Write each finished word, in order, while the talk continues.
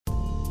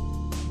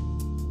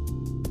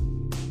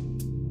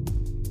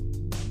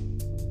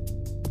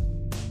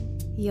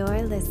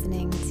You're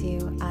listening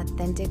to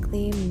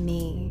Authentically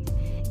Me,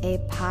 a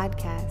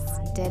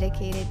podcast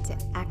dedicated to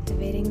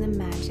activating the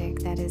magic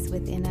that is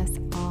within us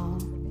all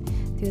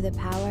through the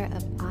power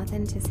of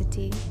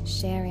authenticity,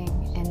 sharing,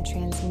 and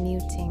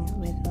transmuting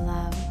with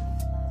love.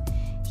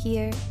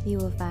 Here, you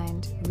will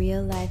find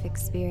real-life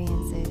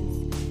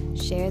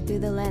experiences shared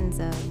through the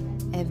lens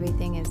of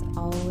everything is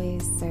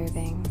always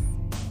serving.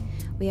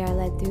 We are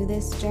led through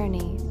this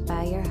journey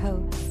by your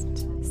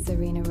host,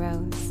 Serena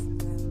Rose.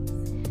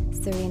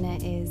 Serena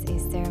is a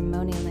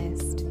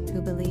ceremonialist who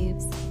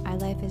believes our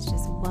life is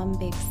just one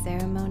big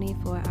ceremony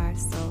for our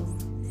soul.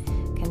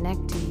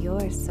 Connect to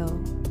your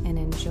soul and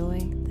enjoy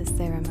the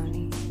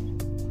ceremony.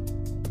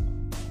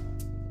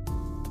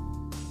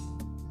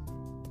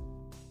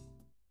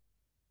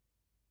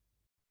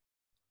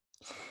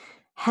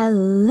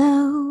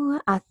 Hello,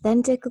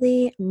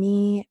 Authentically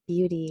Me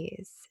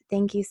beauties.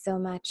 Thank you so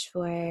much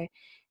for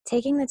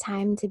taking the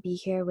time to be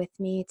here with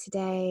me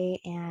today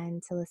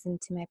and to listen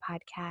to my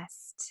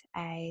podcast.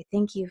 I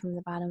thank you from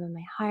the bottom of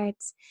my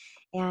heart.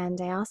 And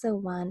I also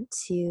want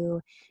to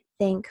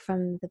thank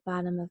from the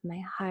bottom of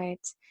my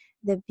heart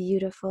the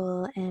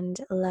beautiful and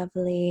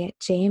lovely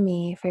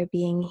Jamie for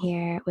being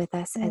here with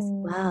us as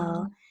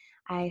well.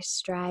 I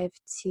strive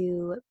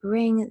to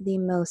bring the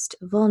most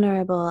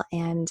vulnerable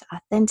and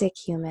authentic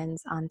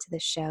humans onto the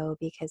show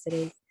because it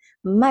is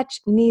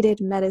much needed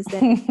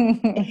medicine.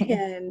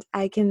 And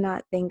I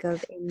cannot think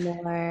of a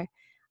more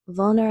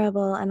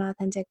vulnerable and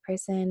authentic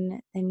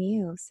person than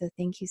you. So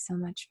thank you so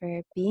much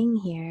for being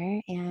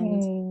here.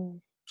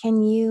 And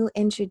can you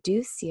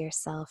introduce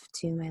yourself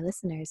to my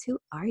listeners? Who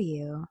are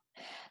you?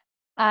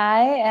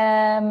 I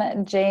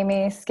am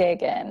Jamie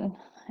Skagen,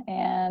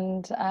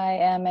 and I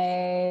am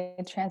a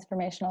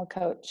transformational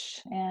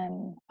coach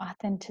and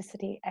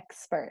authenticity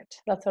expert.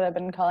 That's what I've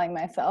been calling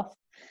myself,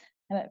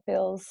 and it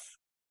feels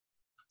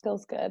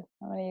good.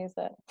 I'm going to use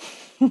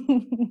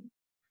it.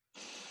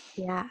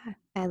 Yeah,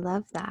 I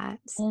love that.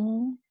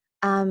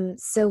 Mm-hmm.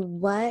 So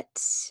what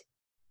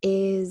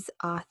is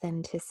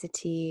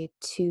authenticity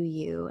to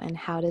you, and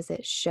how does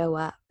it show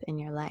up in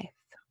your life?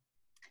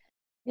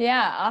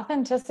 Yeah,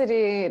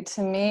 authenticity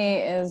to me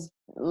is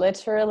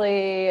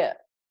literally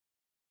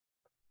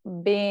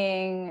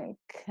being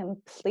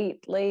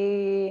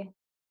completely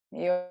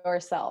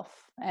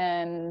yourself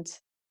and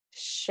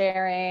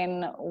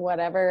sharing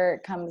whatever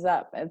comes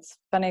up. It's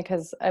funny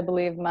because I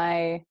believe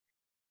my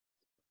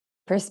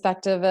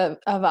perspective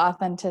of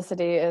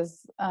authenticity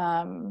is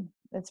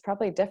it's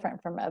probably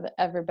different from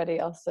everybody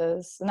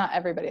else's, not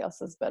everybody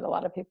else's, but a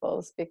lot of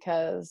people's,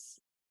 because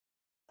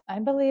I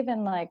believe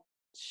in like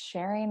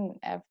sharing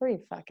every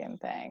fucking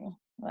thing,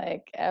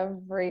 like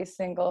every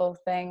single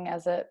thing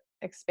as it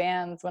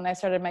expands. When I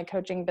started my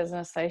coaching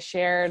business, I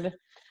shared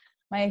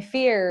my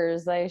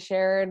fears, I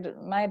shared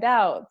my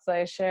doubts,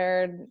 I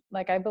shared,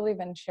 like, I believe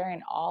in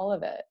sharing all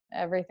of it,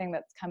 everything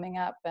that's coming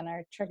up and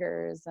our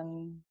triggers,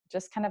 and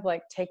just kind of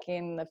like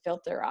taking the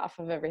filter off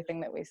of everything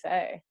that we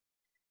say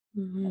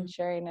and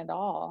sharing it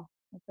all.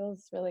 It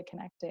feels really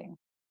connecting.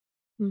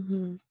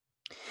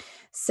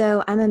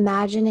 So I'm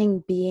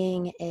imagining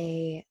being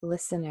a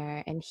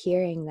listener and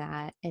hearing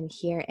that and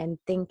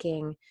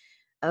thinking,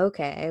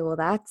 okay, well,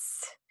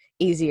 that's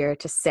easier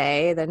to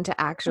say than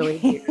to actually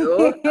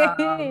do.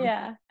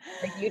 Yeah.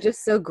 Like you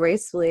just so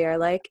gracefully are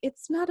like,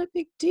 it's not a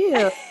big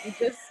deal. You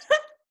just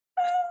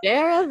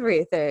share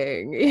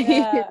everything.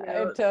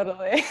 Yeah,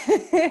 totally.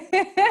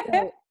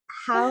 So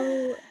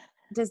how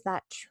does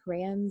that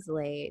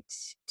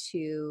translate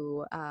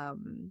to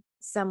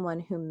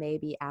someone who may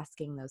be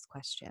asking those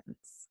questions?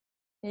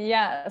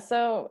 Yeah,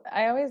 so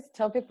I always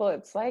tell people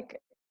it's like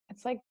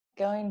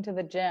going to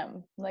the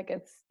gym. Like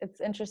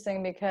it's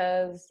interesting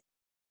because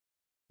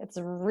it's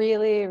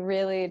really,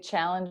 really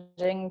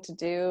challenging to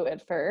do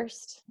at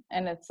first.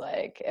 And it's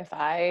like,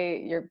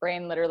 your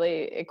brain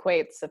literally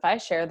equates, if I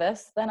share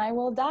this, then I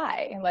will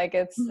die. Like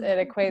it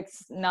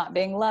equates not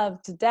being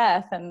loved to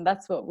death. And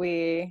that's what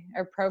we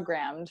are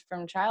programmed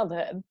from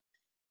childhood.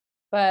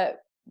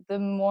 But the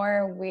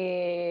more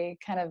we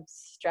kind of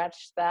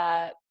stretch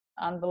that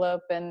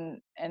envelope and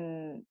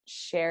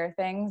share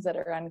things that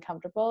are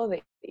uncomfortable,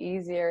 the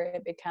easier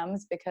it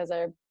becomes, because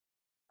our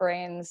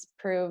brains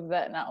prove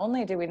that not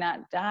only do we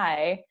not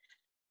die,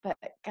 but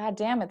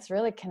goddamn, it's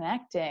really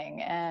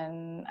connecting,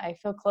 and I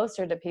feel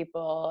closer to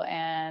people,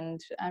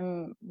 and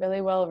I'm really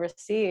well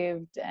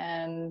received,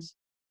 and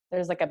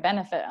there's like a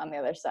benefit on the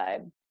other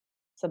side.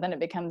 So then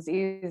it becomes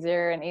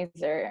easier and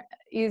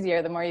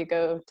easier the more you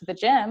go to the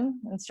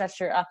gym and stretch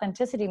your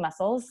authenticity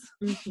muscles.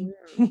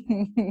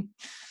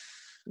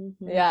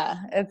 Yeah,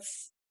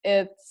 it's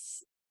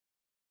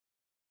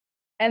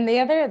and the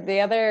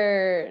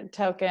other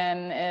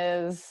token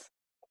is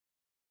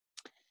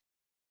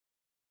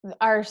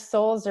our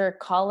souls are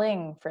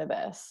calling for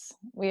this.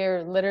 We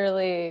are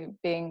literally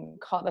being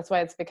called. That's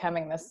why it's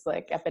becoming this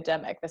like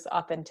epidemic, this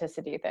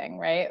authenticity thing,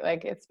 right?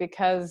 Like it's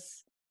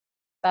because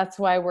that's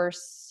why we're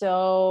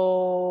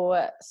so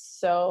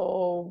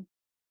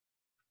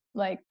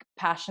like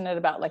passionate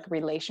about like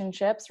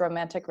relationships,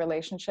 romantic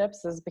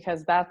relationships, is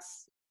because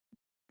that's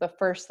the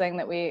first thing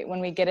that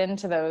when we get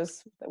into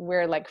those,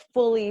 we're like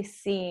fully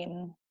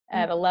seen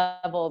at a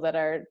level that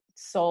our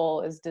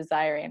soul is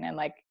desiring and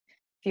like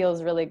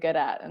feels really good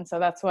at. And so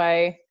that's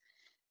why,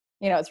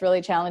 it's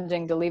really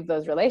challenging to leave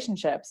those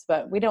relationships,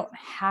 but we don't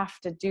have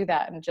to do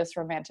that in just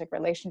romantic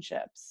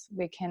relationships.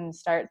 We can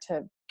start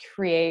to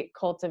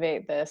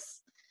cultivate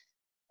this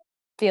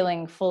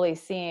feeling fully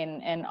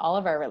seen in all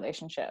of our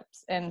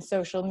relationships and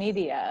social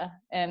media.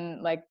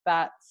 And like,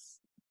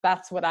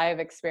 that's what I've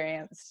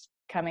experienced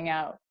coming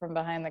out from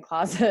behind the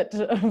closet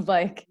of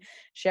like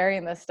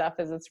sharing this stuff,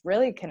 is it's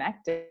really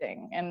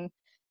connecting. And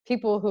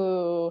people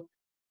who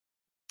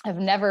have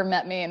never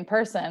met me in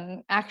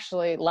person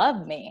actually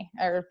love me,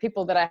 or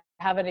people that I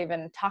haven't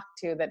even talked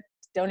to that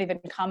don't even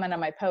comment on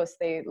my posts.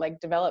 They like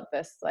develop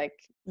this, like,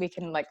 we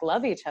can like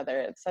love each other.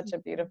 It's such a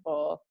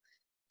beautiful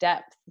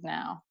depth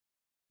now.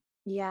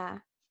 Yeah,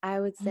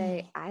 I would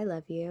say I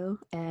love you,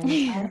 and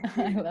I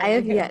I love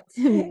have you. yet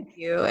to meet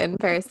you in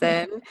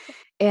person,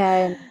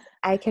 and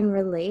I can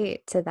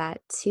relate to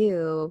that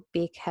too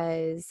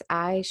because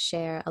I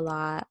share a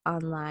lot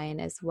online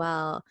as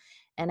well,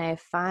 and I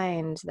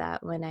find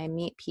that when I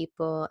meet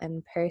people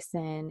in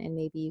person, and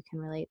maybe you can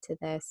relate to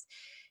this,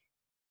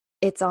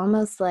 it's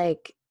almost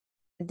like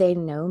they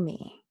know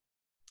me.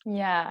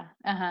 Yeah.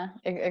 Uh-huh.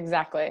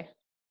 Exactly.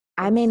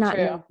 I may It's not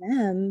know true.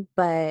 them,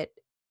 but,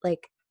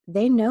 like,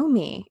 they know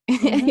me,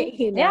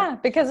 you know? Yeah,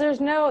 because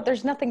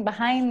there's nothing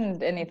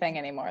behind anything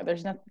anymore.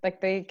 There's not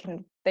like they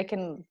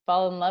can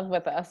fall in love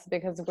with us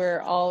because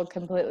we're all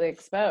completely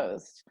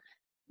exposed.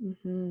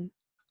 Mhm.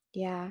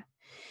 Yeah.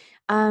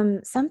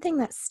 Something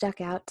that stuck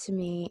out to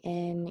me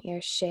in your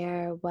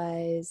share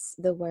was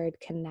the word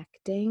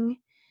connecting.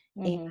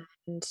 Hmm.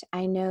 And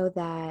I know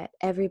that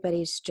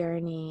everybody's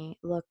journey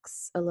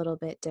looks a little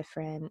bit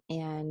different,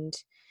 and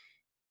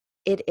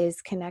it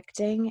is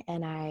connecting.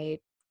 And I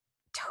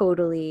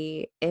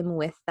totally am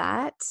with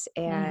that,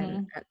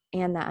 Hmm.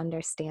 and that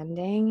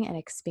understanding and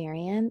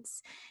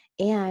experience.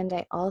 And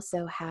I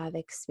also have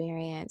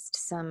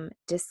experienced some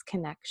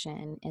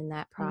disconnection in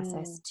that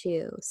process Mm.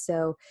 too.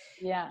 So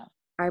Yeah.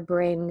 our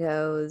brain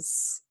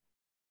goes,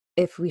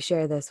 if we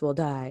share this, we'll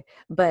die.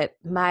 But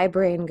my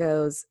brain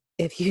goes,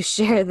 if you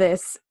share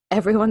this,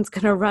 everyone's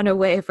going to run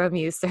away from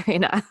you,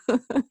 Serena.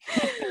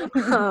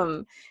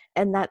 um,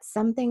 and that's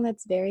something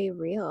that's very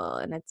real.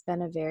 And it's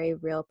been a very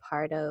real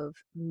part of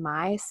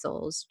my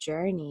soul's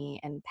journey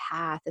and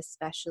path,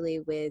 especially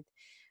with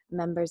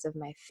members of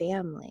my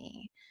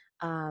family.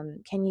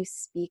 Can you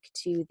speak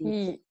to the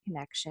Ye-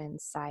 connection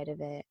side of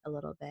it a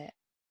little bit?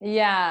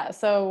 Yeah.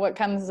 So what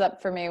comes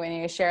up for me when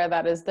you share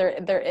that is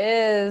there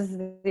is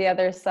the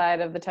other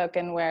side of the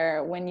token,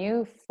 where when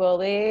you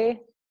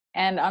fully,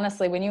 and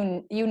honestly, when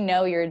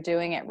you're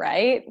doing it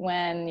right,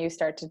 when you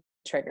start to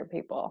trigger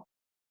people.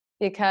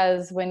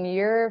 Because when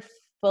you're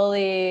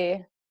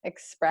fully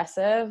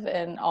expressive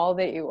in all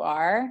that you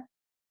are,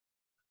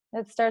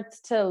 it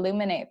starts to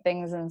illuminate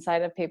things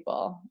inside of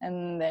people,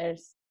 and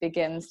there's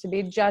begins to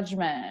be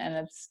judgment, and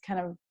it's kind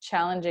of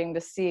challenging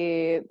to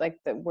see like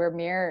that we're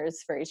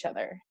mirrors for each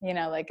other,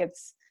 like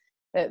it's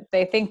that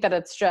they think that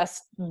it's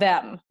just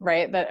them,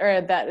 right,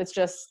 that it's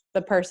just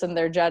the person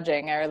they're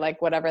judging, or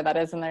like whatever that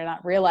is, and they're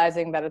not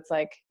realizing that it's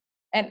like,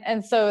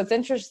 and so it's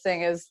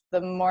interesting is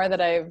the more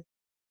that I've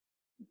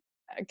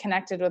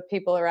connected with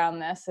people around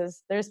this,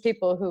 is there's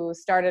people who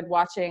started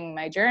watching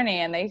my journey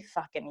and they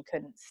fucking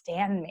couldn't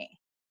stand me.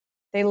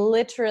 They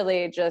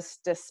literally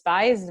just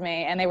despised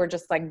me, and they were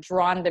just like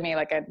drawn to me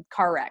like a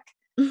car wreck.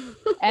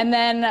 And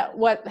then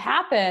what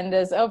happened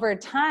is, over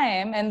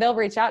time, and they'll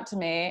reach out to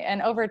me,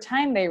 and over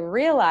time they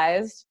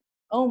realized,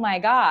 oh my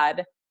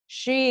God,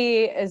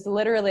 she is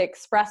literally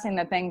expressing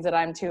the things that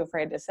I'm too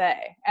afraid to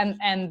say.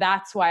 And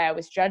that's why I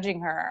was judging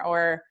her,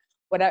 or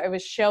what I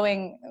was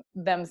showing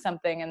them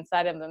something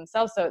inside of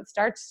themselves. So it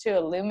starts to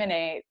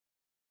illuminate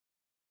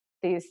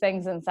these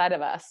things inside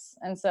of us.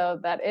 And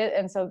so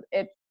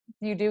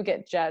you do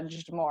get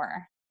judged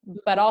more.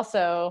 But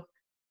also,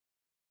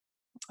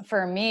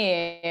 for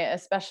me,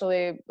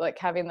 especially like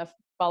having the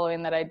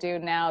following that I do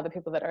now, the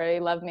people that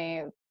already love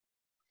me,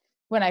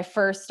 when I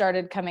first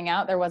started coming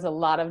out, there was a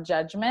lot of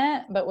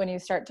judgment. But when you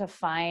start to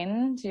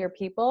find your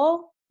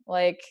people,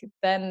 like,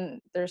 then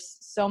there's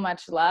so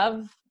much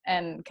love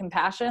and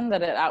compassion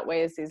that it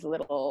outweighs these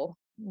little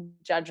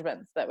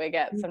judgments that we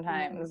get Mhm.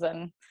 sometimes.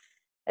 And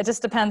it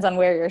just depends on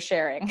where you're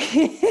sharing.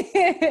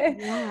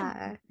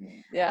 Yeah.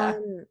 Yeah.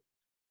 Um,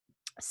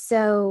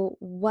 So,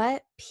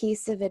 what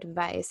piece of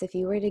advice, if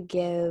you were to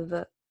give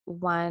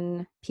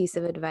one piece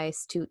of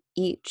advice to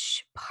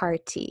each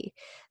party,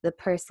 the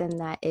person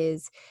that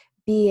is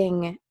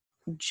being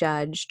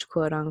judged,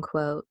 quote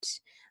unquote,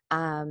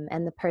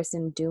 and the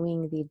person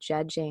doing the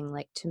judging,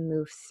 like to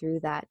move through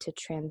that, to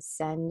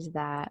transcend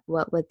that,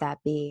 what would that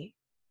be?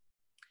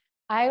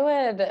 I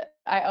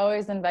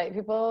always invite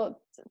people,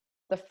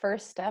 the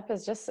first step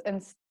is just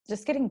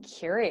getting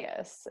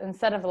curious,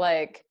 instead of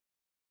like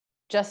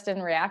just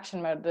in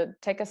reaction mode, to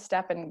take a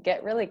step and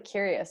get really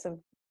curious of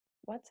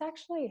what's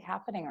actually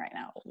happening right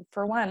now.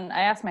 For one,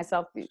 I ask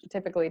myself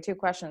typically two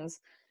questions.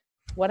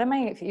 what am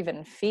I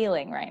even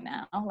feeling right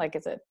now? Like,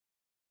 is it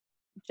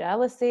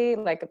jealousy?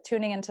 Like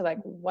tuning into like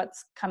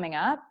what's coming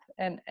up,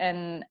 and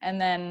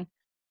then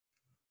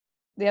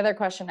the other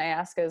question I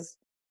ask is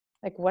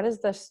like, what is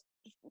this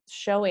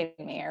showing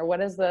me, or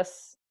what is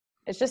this?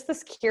 It's just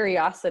this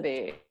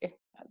curiosity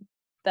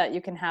that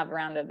you can have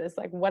around it, is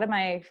like, what am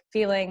I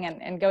feeling,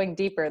 and going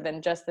deeper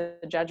than just the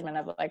judgment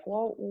of like,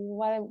 well,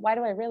 why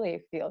do I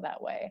really feel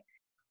that way?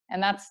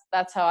 And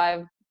that's how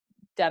I've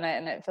done it,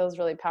 and it feels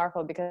really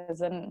powerful, because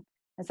then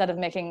instead of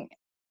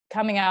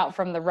coming out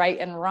from the right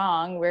and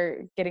wrong,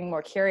 we're getting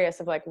more curious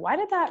of like, why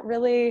did that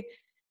really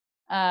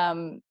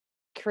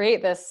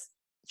create this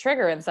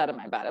trigger inside of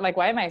my body? Like,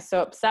 why am I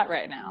so upset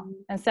right now?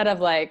 Instead of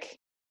like,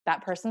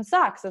 that person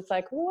sucks, it's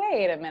like,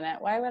 wait a minute,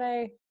 why would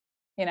I,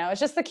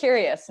 it's just the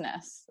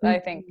curiousness, I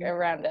think,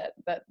 around it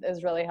that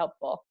is really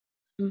helpful.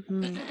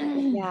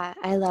 Yeah,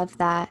 I love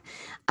that.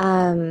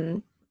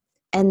 And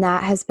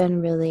that has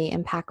been really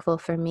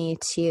impactful for me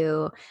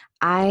too.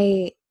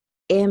 I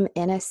am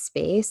in a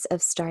space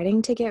of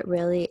starting to get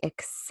really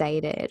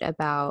excited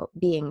about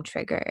being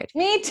triggered.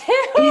 Me too.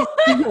 I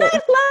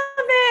love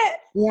it.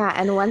 Yeah,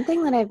 and one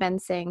thing that I've been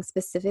saying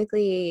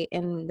specifically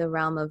in the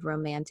realm of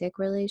romantic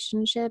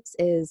relationships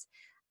is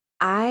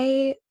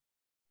I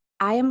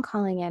am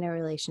calling in a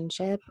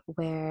relationship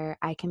where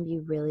I can be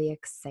really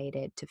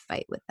excited to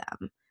fight with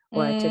them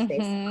or to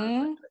face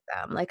conflict with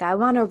them. Like, I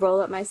want to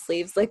roll up my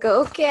sleeves like,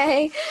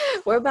 okay,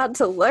 we're about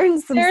to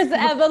learn some There's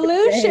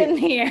evolution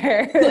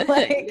here.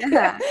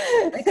 yeah.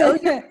 Like, oh,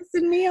 you're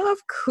pissing me off?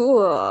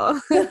 Cool.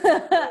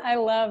 I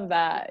love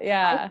that.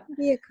 Yeah. I can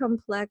be a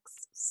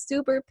complex,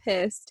 super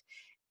pissed,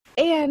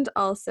 and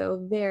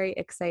also very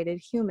excited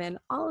human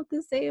all at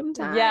the same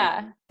time.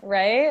 Yeah,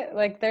 right?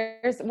 Like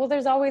there's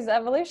always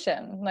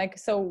evolution. Like,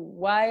 so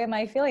why am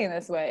I feeling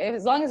this way?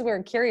 As long as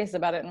we're curious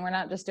about it and we're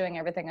not just doing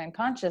everything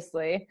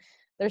unconsciously,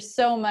 there's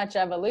so much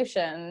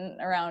evolution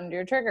around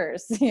your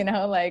triggers,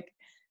 like,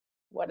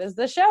 what is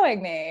this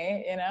showing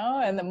me?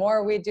 And the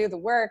more we do the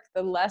work,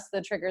 the less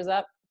the triggers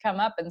come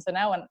up. And so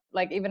now, when,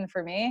 like, even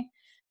for me,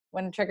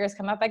 when triggers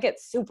come up, I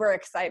get super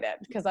excited,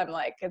 because I'm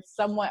like, it's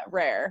somewhat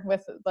rare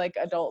with like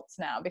adults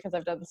now, because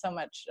I've done so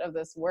much of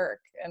this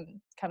work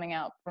and coming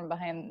out from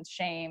behind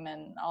shame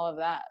and all of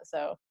that.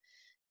 So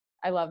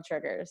I love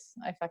triggers.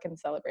 I fucking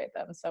celebrate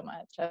them so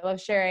much. I love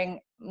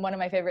sharing. One of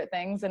my favorite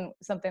things, and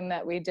something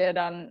that we did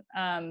on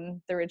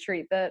the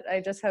retreat that I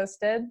just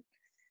hosted,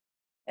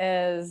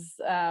 is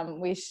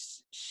we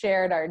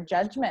shared our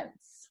judgments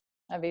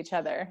of each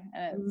other,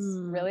 and it's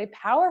really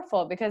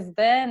powerful, because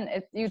then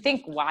you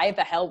think, why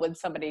the hell would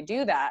somebody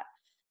do that?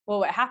 Well,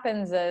 what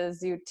happens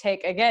is you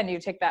take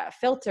that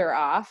filter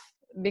off,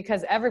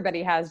 because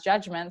everybody has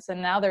judgments,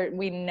 and now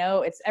we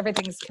know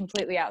everything's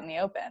completely out in the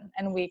open,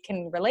 and we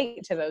can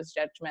relate to those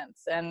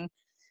judgments, and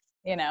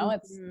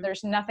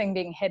there's nothing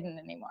being hidden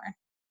anymore.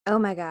 Oh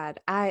my God.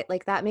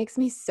 That makes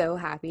me so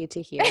happy to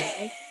hear.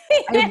 I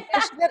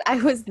wish that I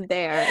was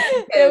there.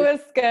 It was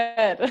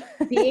good.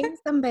 Being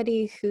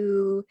somebody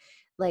who,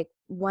 like,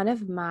 one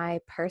of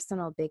my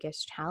personal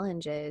biggest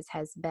challenges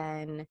has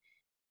been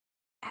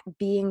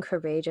being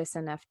courageous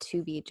enough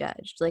to be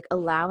judged, like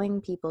allowing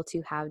people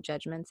to have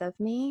judgments of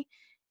me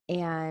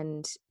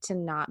and to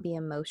not be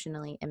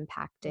emotionally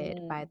impacted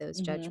by those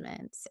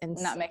judgments. And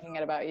not making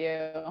it about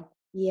you.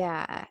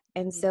 Yeah.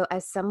 And so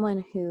as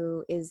someone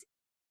who is,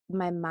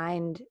 my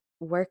mind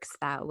works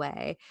that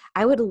way,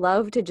 I would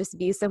love to just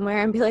be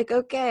somewhere and be like,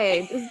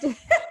 okay, just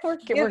we're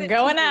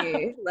going out.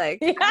 Like,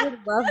 yeah. I would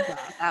love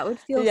that. That would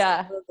feel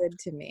so good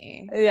to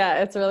me.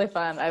 Yeah, it's really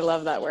fun. I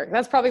love that work.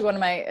 That's probably one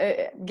of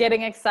my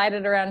getting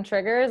excited around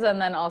triggers,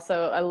 and then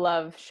also I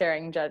love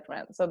sharing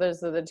judgment. So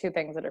those are the two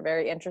things that are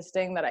very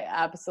interesting that I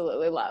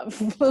absolutely love.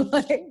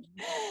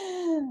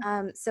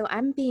 So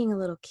I'm being a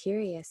little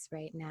curious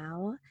right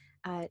now.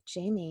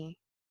 Jamie,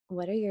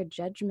 what are your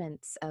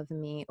judgments of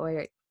me,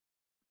 or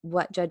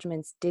what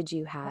judgments did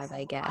you have,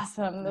 I guess?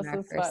 Awesome. This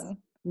is fun.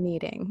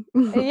 Meeting.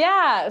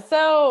 Yeah.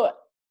 So,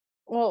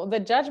 well,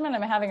 the judgment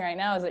I'm having right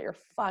now is that you're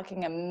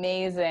fucking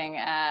amazing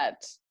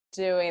at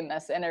doing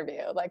this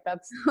interview. Like,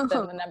 that's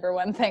been the number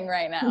one thing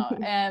right now.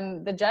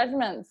 And the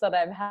judgments that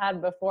I've had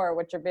before,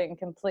 which are being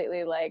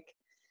completely like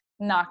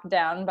knocked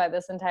down by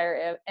this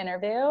entire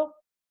interview,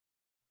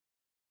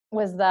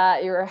 was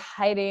that you were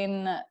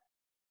hiding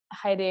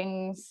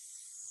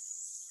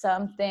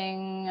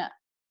something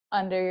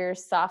under your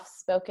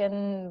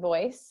soft-spoken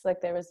voice. Like,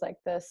 there was like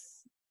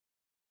this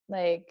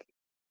like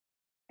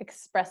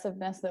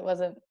expressiveness that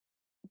wasn't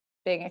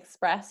being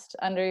expressed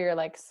under your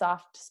like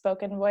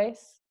soft-spoken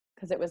voice,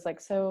 because it was like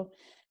so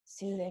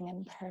soothing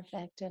and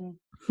perfect and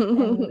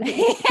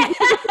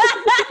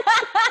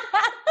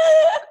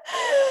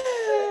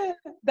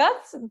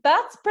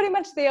that's pretty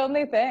much the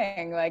only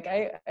thing. Like,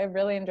 I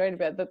really enjoyed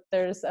it, but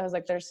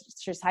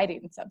she's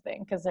hiding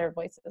something, because her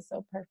voice is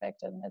so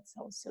perfect and it's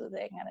so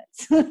soothing, and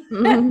it's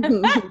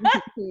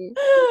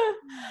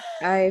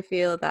I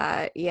feel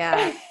that.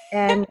 Yeah.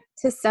 And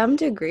to some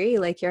degree,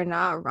 like, you're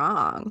not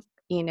wrong.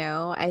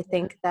 I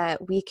think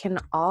that we can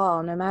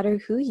all, no matter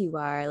who you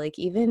are, like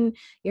even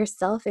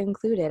yourself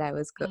included, I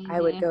would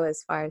Mm-hmm. go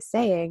as far as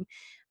saying,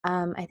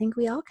 I think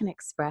we all can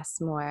express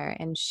more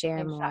and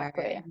share more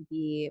Exactly. and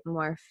be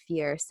more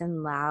fierce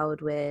and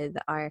loud with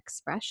our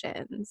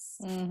expressions.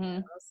 Mm-hmm.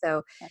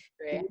 So I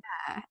agree.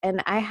 yeah, and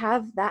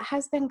that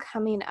has been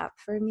coming up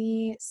for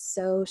me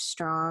so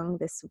strong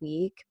this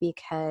week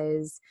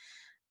because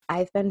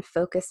I've been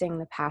focusing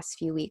the past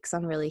few weeks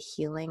on really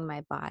healing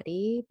my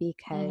body Mm-hmm.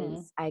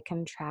 because I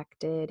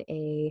contracted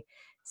a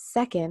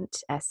second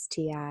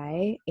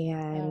STI Oh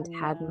and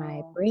had my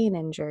no. brain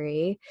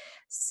injury.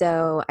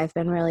 So I've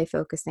been really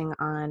focusing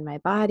on my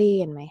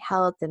body and my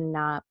health and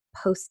not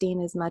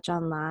posting as much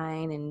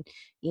online and,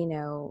 you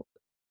know,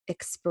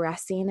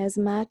 expressing as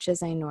much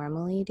as I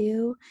normally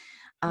do.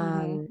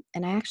 Mm-hmm.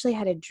 And I actually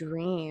had a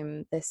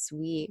dream this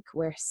week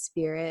where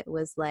spirit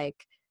was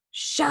like,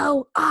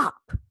 show up,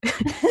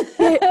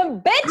 get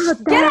out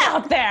Bitch, get there,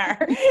 out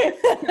there.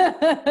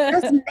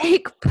 just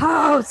make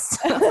posts.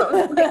 I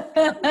was like,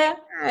 oh my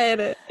God.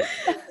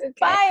 Okay.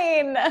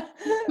 Fine.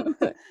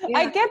 I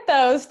Yeah. get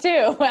those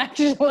too,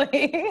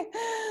 actually.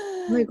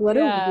 Like, what a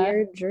Yeah.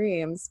 weird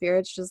dream.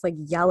 Spirit's just like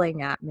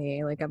yelling at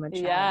me like I'm a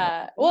child.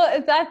 Yeah.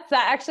 Well, that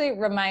actually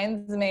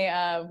reminds me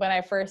of when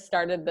I first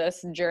started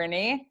this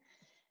journey,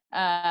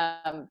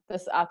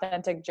 this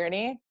authentic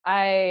journey.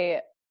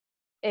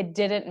 It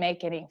didn't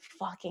make any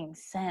fucking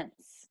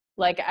sense.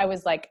 Like I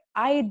was like,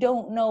 I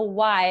don't know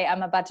why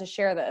I'm about to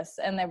share this.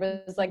 And there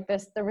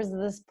was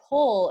this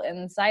pull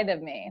inside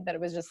of me that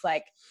it was just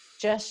like,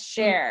 just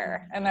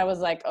share. Mhm. And I was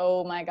like,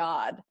 oh my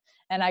God.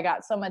 And I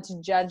got so much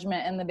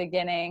judgment in the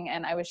beginning.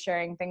 And I was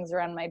sharing things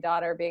around my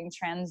daughter being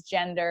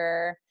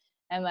transgender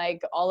and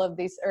like all of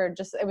these, or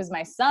just, it was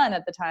my son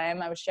at the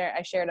time. I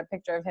shared a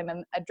picture of him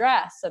in a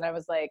dress and I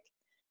was like,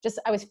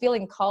 I was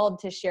feeling called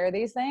to share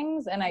these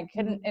things and I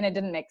couldn't, and it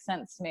didn't make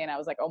sense to me. And I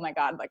was like, oh my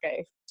God, like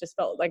I just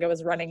felt like I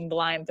was running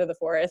blind through the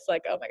forest.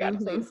 Like, oh my God,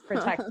 Mhm. please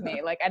protect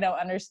me. Like, I don't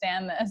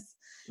understand this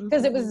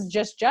because it Mhm. was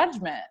just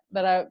judgment,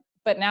 but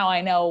now I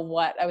know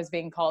what I was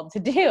being called to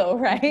do.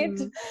 Right.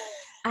 Mhm.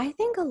 I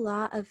think a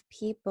lot of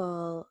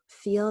people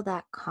feel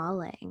that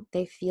calling.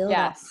 They feel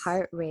that Yes.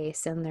 heart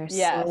race in their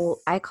soul.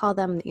 Yes. I call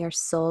them your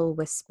soul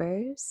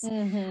whispers. I'm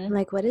Mm-hmm.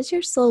 like, what is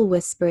your soul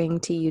whispering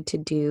to you to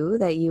do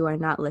that you are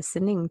not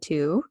listening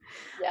to?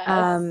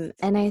 Yes.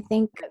 And I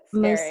think That's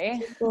most scary.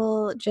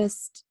 people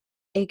just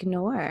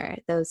ignore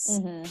those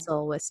Mm-hmm.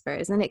 soul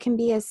whispers. And it can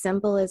be as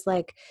simple as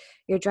like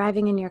you're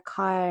driving in your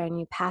car and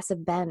you pass a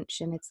bench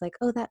and it's like,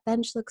 oh, that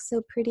bench looks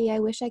so pretty. I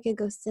wish I could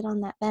go sit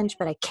on that bench,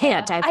 but I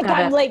can't. I've got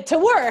I'm to. late to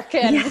work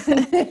Yeah.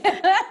 and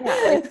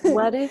Yeah. Like,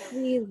 what if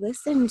we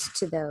listened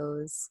to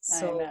those I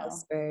soul know.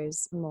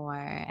 whispers more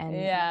and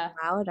Yeah.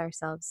 allowed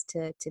ourselves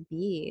to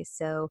be?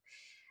 So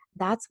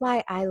that's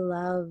why I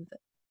love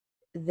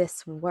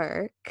this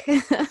work.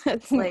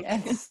 It's like,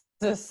 It's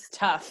just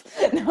tough.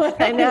 No,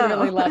 I I know.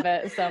 really love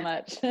it so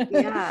much.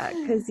 Yeah,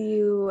 because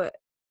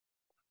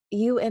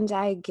you and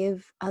I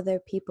give other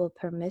people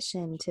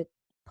permission to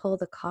pull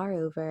the car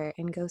over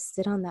and go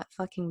sit on that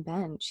fucking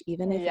bench,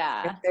 even if it's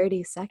for Yeah. 30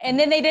 And seconds.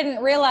 then they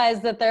didn't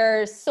realize that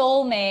their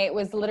soulmate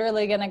was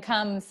literally going to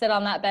come sit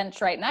on that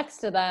bench right next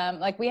to them.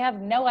 Like we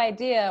have no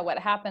idea what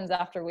happens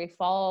after we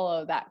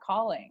follow that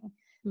calling.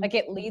 Like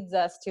it Mhm. leads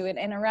us to an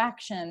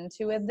interaction,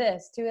 to a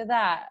this, to a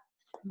that.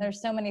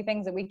 There's so many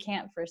things that we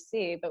can't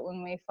foresee, but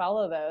when we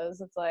follow those,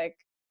 it's like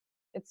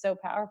it's so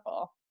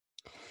powerful.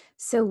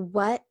 So,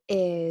 what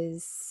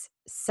is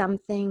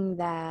something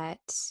that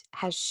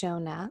has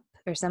shown up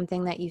or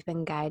something that you've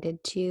been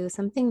guided to,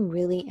 something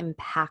really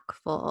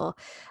impactful,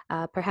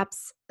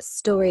 perhaps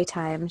story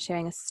time,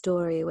 sharing a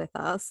story with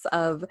us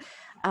of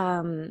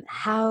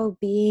how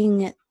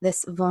being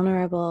this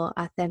vulnerable,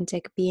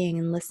 authentic being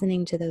and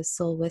listening to those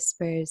soul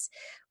whispers,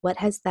 what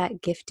has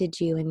that gifted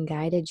you and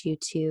guided you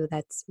to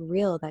that's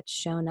real, that's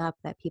shown up,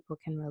 that people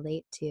can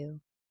relate to?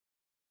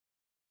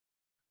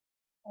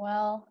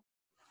 Well,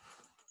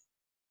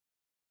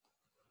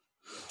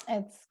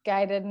 it's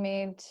guided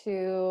me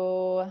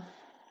to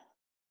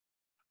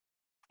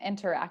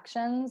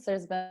interactions.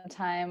 There's been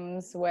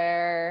times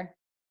where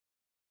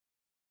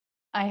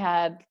I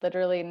had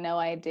literally no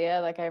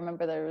idea. Like I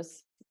remember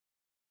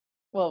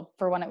well,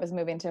 for when it was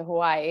moving to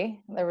Hawaii,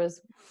 there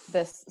was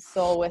this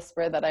soul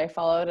whisper that I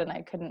followed and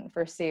I couldn't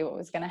foresee what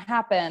was going to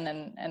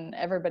happen. And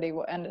everybody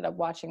ended up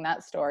watching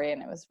that story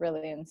and it was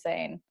really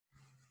insane.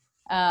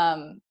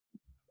 Um,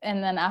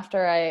 and then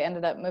after I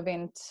ended up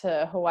moving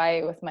to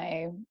Hawaii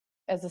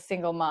as a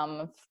single mom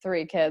of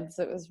 3 kids,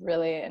 it was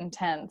really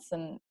intense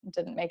and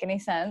didn't make any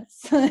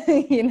sense.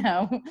 you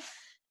know,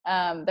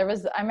 I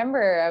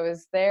remember I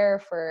was there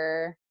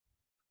for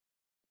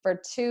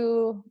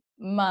 2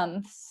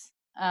 months.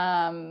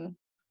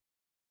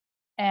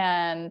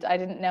 And I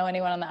didn't know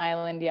anyone on the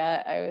island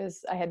yet.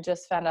 I had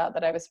just found out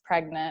that I was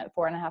pregnant,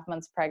 4.5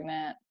 months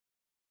pregnant.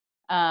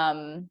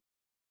 Um,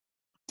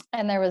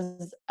 and there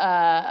was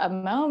a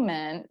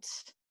moment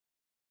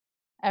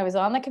I was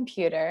on the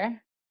computer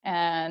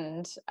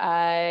and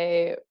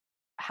I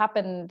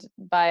happened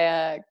by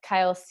a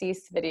Kyle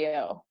Cease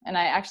video, and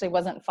I actually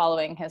wasn't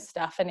following his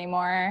stuff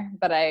anymore,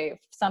 but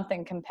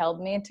something compelled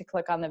me to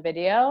click on the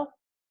video.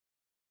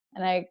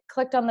 And I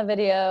clicked on the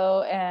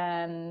video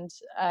and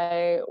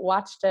I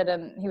watched it,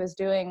 and he was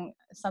doing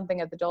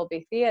something at the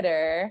Dolby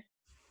Theater.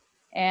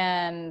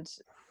 And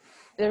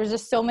there was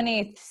just so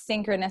many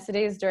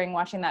synchronicities during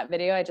watching that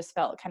video. I just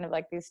felt kind of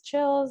like these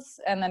chills.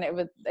 And then it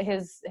was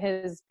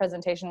his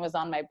presentation was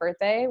on my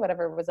birthday,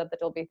 whatever was at the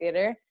Dolby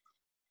Theater.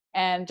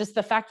 And just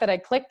the fact that I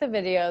clicked the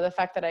video, the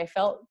fact that I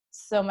felt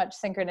so much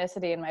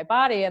synchronicity in my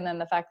body, and then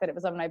the fact that it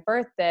was on my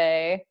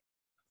birthday.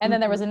 And then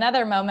there was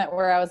another moment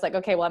where I was like,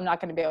 okay, well, I'm not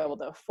going to be able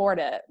to afford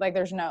it. Like,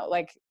 there's no,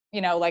 like,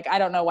 you know, like, I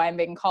don't know why I'm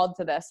being called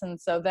to this. And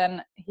so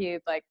then he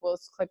like, well,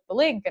 let's click the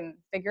link and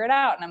figure it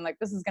out. And I'm like,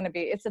 this is going to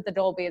be, it's at the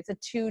Dolby. It's a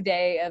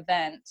 2-day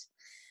event.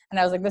 And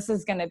I was like, this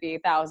is going to be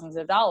thousands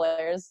of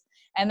dollars.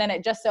 And then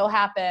it just so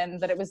happened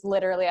that it was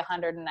literally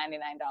 $199.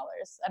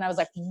 And I was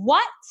like,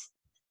 what?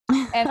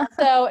 And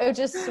so it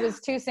just was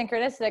too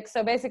synchronistic.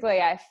 So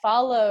basically I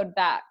followed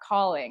that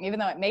calling, even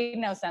though it made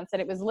no sense, that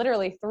it was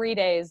literally 3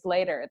 days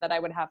later that I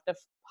would have to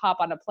hop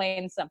on a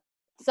plane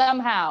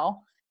somehow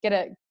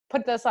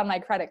put this on my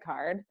credit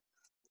card.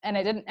 And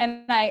I didn't,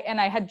 and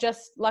I had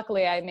just,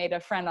 luckily I made a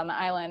friend on the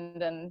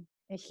island, and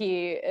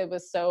it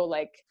was so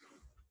like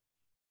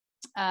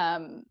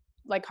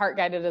heart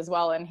guided as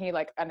well. And he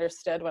like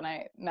understood when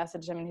I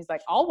messaged him, and he's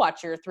like, I'll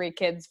watch your 3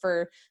 kids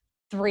for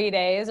 3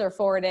 days or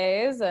 4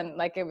 days. And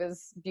like, it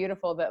was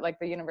beautiful that like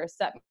the universe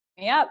set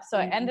me up. So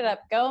I ended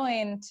up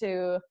going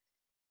to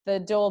the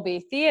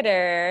Dolby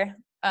Theater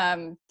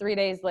 3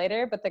 days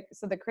later. But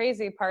the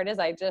crazy part is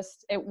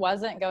it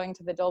wasn't going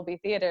to the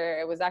Dolby Theater.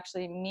 It was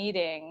actually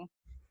meeting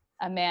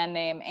a man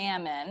named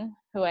Ammon,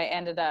 who I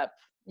ended up,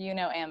 you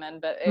know,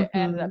 Ammon, but it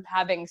ended up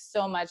having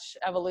so much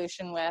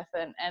evolution with,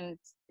 and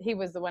he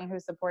was the one who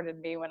supported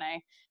me when I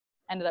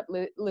ended up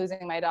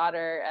losing my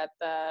daughter at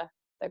the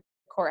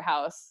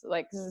courthouse.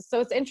 Like, so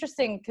it's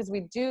interesting because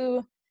we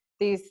do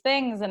these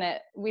things and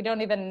we don't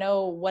even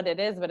know what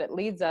it is, but it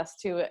leads us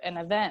to an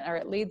event, or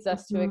it leads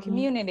us to a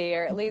community,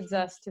 or it leads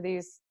us to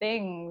these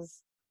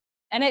things.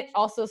 And it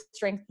also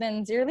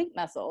strengthens your elite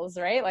muscles,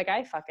 right? Like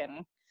I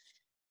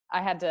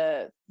had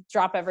to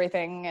drop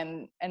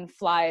everything and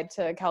fly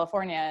to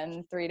California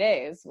in 3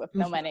 days with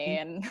no money.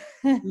 And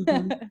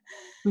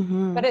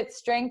but it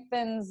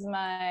strengthens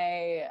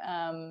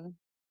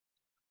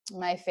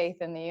my faith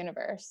in the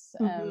universe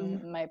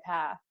and my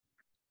path.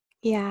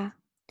 Yeah.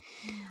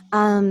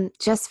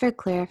 Just for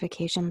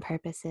clarification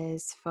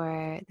purposes,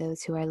 for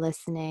those who are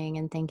listening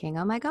and thinking,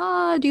 oh my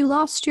God, you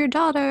lost your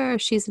daughter,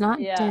 she's not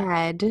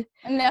dead.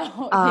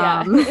 No.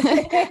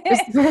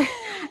 Just for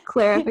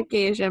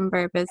clarification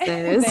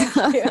purposes.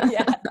 Thank you.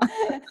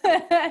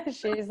 Yeah.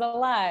 She's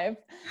alive.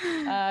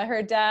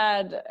 Her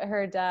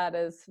dad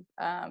is,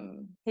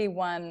 he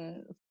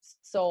won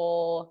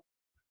sole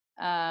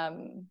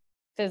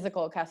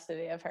physical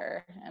custody of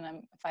her, and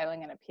I'm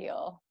filing an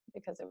appeal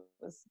because it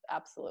was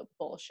absolute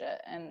bullshit,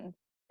 and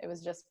it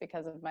was just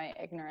because of my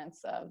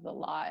ignorance of the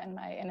law and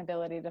my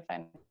inability to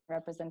find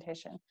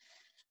representation.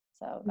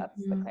 So that's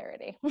the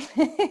clarity.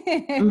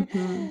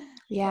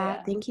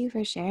 Yeah, thank you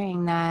for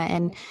sharing that.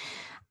 And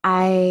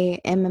I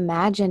am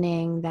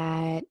imagining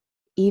that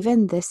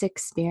even this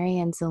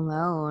experience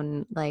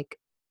alone, like,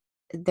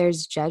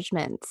 there's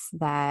judgments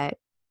that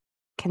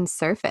can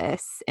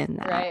surface in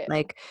that. Right.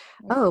 Like,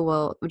 oh,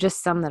 well,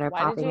 just some that are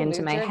popping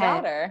into my head.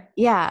 Daughter?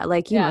 Yeah,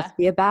 like, you must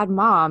be a bad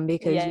mom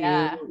because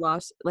you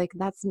lost. Like,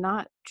 that's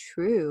not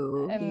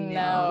true.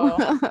 No.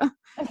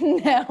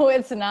 No,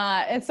 it's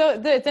not. And so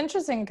it's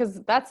interesting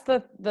because that's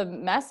the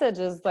message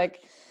is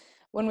like,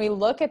 when we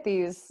look at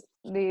these,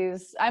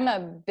 I'm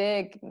a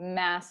big,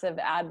 massive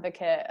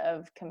advocate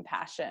of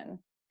compassion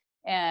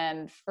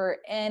and for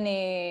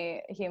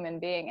any human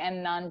being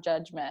and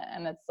non-judgment.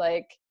 And it's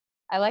like,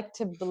 I like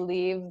to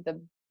believe the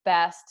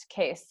best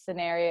case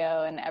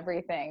scenario and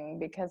everything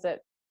because it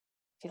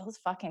feels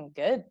fucking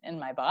good in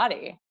my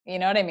body. You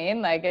know what I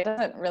mean? Like, it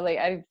doesn't really,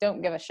 I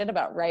don't give a shit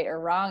about right or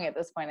wrong at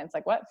this point. It's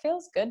like, what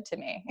feels good to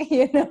me?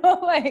 You know,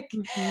 like,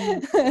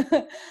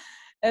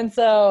 and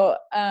so,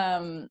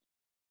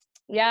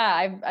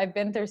 yeah, I've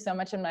been through so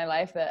much in my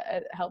life that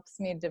it helps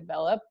me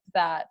develop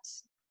that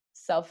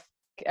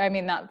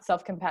not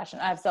self-compassion.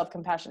 I have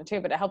self-compassion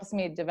too, but it helps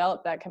me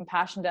develop that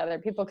compassion to other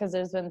people because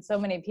there's been so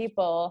many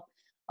people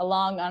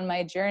along on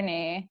my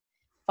journey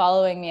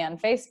following me on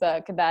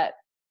Facebook that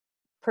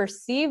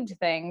perceived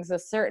things a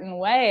certain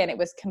way and it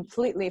was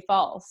completely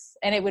false.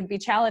 And it would be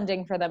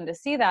challenging for them to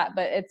see that,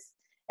 but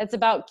it's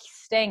about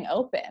staying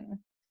open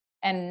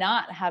and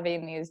not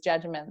having these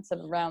judgments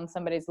around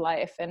somebody's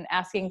life and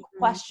asking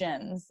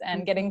questions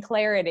and getting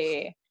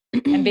clarity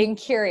and being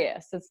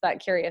curious. It's that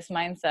curious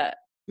mindset.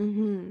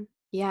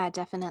 Yeah,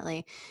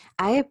 definitely.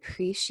 I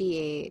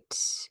appreciate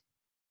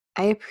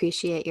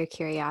your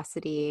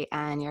curiosity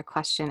and your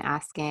question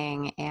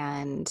asking,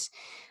 and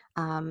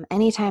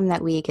anytime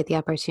that we get the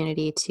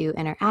opportunity to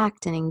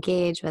interact and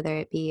engage, whether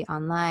it be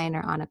online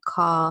or on a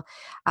call,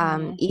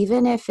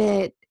 even if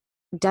it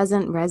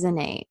doesn't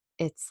resonate,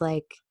 it's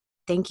like,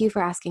 thank you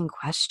for asking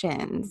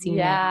questions,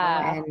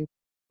 Yeah. and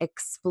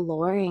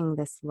exploring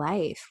this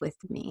life with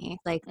me.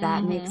 Like,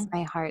 that makes Mm-hmm.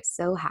 my heart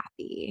so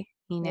happy,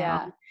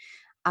 Yeah.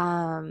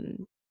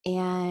 Um,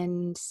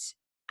 and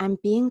I'm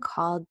being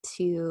called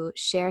to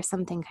share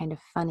something kind of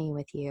funny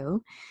with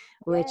you,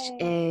 which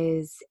Yay.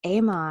 is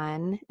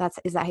Amon.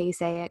 Is that how you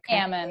say it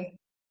Ammon. correctly?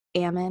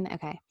 Ammon?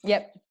 Okay.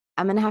 Yep.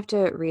 I'm gonna have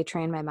to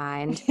retrain my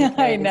mind I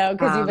because, know,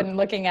 because you've been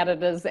looking at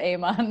it as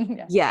Amon.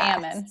 Yeah. yes.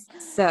 Ammon.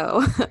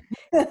 So,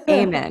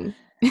 amen.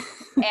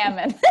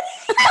 Ammon.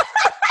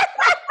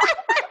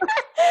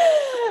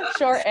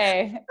 Short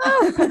A.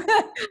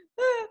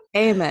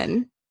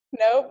 Amen.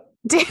 Nope.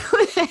 Damn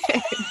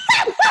it.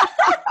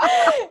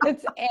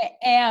 It's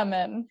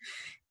Ammon.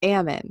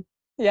 Ammon.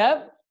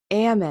 Yep.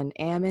 Ammon.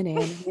 Ammon.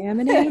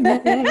 Ammon.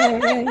 Ammon.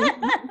 Ammon.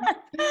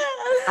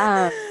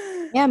 Um,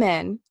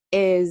 Ammon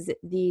is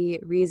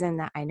the reason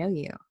that I know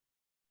you.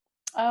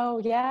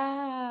 Oh,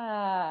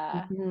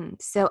 yeah.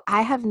 So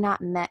I have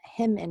not met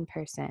him in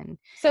person.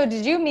 So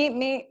did you meet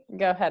me?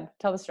 Go ahead.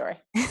 Tell the story.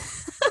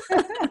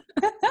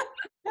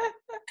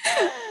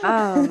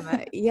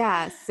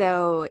 Yeah,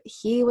 so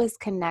he was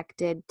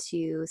connected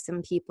to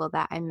some people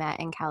that I met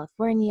in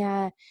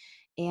California,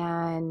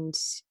 and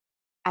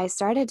I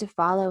started to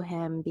follow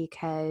him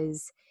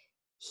because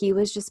he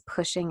was just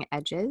pushing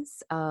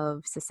edges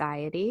of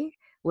society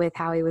with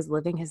how he was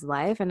living his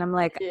life. And I'm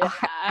like, I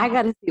Yeah.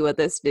 gotta see what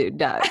this dude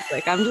does.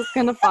 Like, I'm just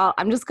gonna follow,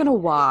 I'm just gonna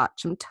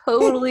watch. I'm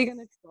totally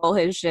gonna troll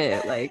his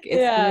shit. Like, it's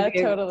gonna Yeah, be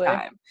a good totally.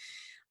 time.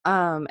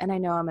 And I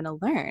know I'm gonna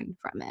learn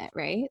from it,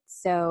 right?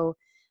 So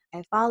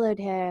I followed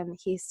him.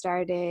 He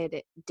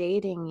started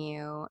dating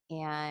you,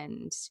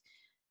 and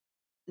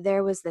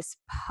there was this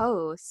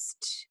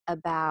post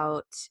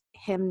about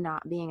him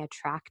not being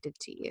attracted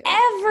to you.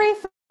 Every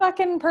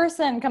fucking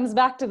person comes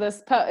back to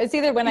this post. It's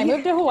either when I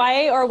moved to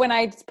Hawaii or when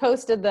I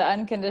posted the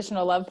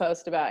unconditional love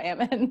post about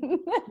Ammon.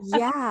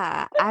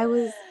 Yeah,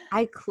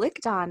 I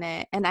clicked on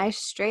it, and I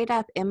straight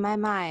up in my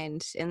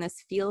mind, and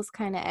this feels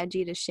kind of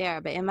edgy to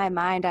share, but in my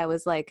mind I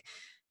was like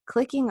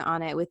clicking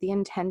on it with the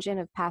intention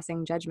of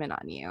passing judgment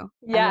on you.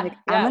 I'm like, I'm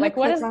Yeah. gonna Like,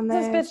 what click is on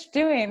this this. bitch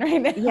doing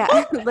right now?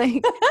 Yeah,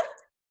 like,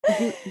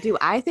 do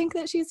I think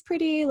that she's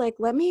pretty? Like,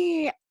 let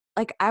me,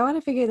 like, I want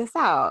to figure this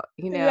out,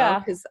 Yeah.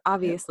 because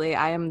obviously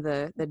I am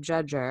the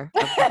judger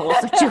of the whole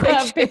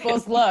situation.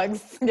 People's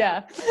lugs.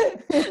 Yeah.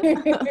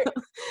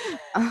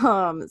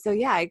 So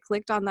yeah, I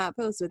clicked on that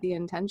post with the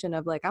intention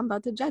of like, I'm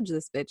about to judge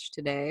this bitch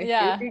today.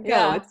 Here we go.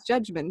 Yeah. It's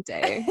judgment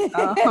day.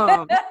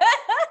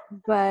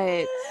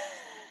 But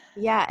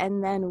yeah,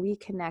 and then we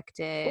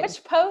connected.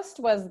 Which post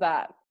was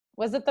that?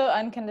 Was it the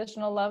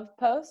unconditional love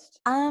post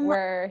Um,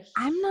 where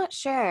I'm not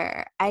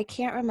sure. I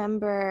can't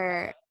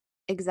remember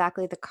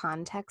exactly the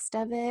context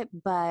of it,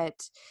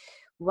 but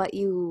what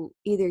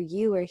either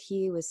you or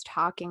he was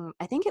talking,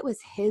 I think it was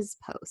his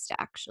post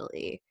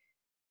actually.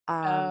 It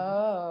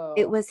Oh.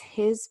 was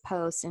his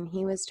post, and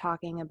he was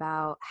talking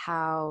about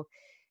how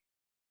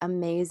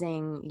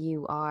amazing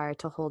you are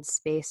to hold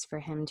space for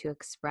him to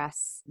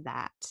express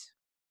that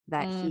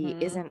he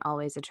Mhm. isn't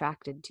always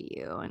attracted to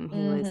you, and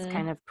he was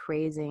kind Mhm. of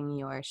praising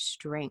your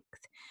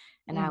strength,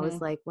 and I was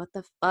Mhm. like, what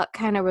the fuck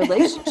kind of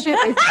relationship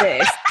is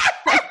this?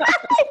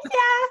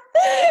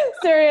 Yeah.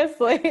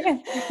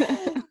 Seriously.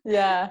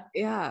 Yeah.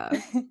 Yeah,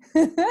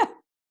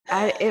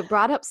 it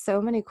brought up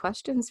so many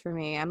questions for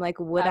me. I'm like,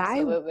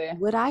 Absolutely.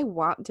 would I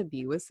want to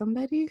be with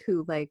somebody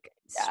who like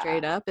Yeah.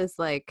 straight up is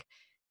like,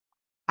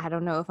 I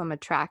don't know if I'm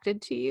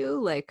attracted to you.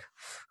 Like,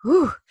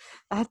 whew,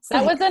 that's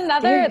That like was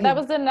scary.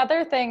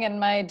 another thing in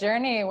my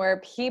journey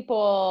where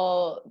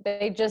people,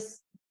 they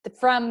just,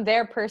 from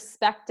their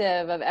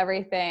perspective of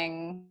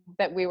everything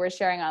that we were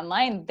sharing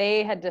online,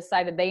 they had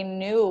decided they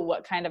knew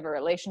what kind of a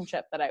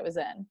relationship that I was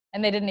in,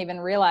 and they didn't even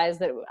realize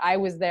that I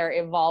was there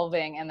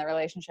evolving in the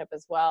relationship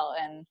as well.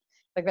 And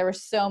like, there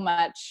was so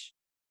much,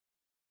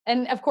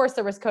 and of course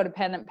there was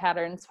codependent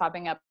patterns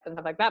popping up and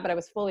stuff like that, but I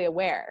was fully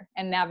aware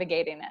and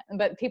navigating it.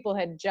 But people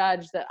had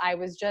judged that I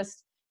was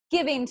just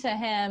giving to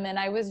him, and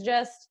I was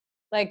just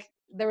like,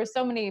 there were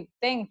so many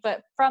things,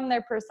 but from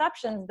their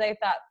perceptions they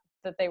thought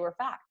that they were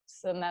facts.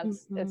 And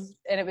Mhm.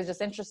 it was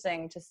just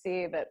interesting to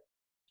see that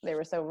they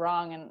were so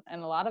wrong in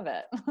a lot of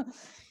it.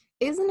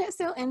 Isn't it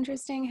so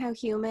interesting how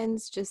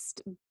humans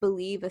just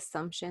believe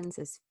assumptions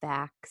as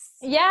facts?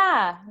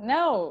 Yeah,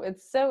 no,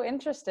 it's so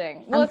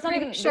interesting. Well, I'm it's not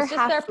pretty even, sure it's just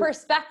half their the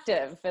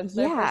perspective. It's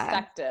their Yeah,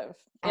 perspective.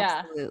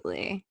 Yeah.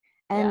 absolutely.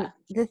 And Yeah.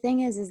 the thing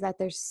is that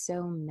there's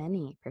so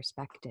many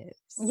perspectives.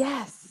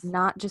 Yes.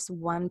 Not just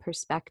one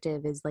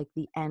perspective is like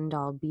the end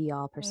all be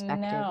all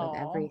perspective of No.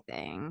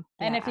 everything.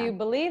 And if Yeah. you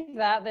believe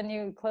that, then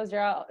you close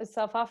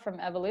yourself off from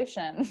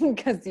evolution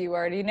because you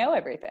already know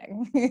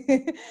everything.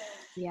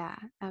 Yeah,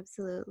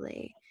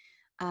 absolutely.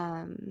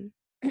 Um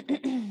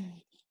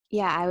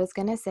Yeah, I was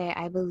gonna say,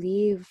 I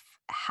believe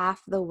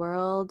half the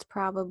world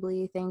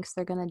probably thinks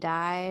they're gonna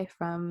die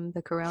from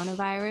the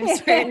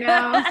coronavirus right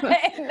now.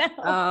 I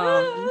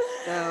know.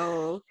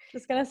 So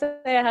Just gonna say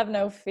I have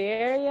no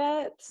fear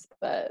yet,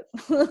 but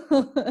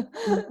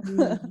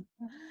mhm.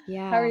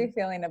 how are Yeah, you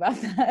feeling about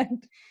that?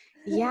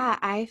 Yeah,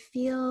 I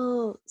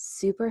feel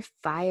super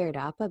fired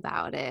up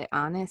about it,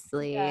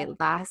 honestly. Yeah.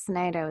 Last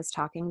night I was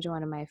talking to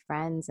one of my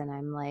friends and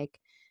I'm like,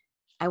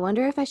 I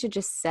wonder if I should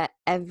just set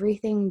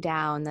everything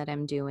down that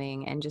I'm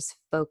doing and just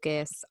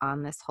focus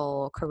on this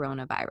whole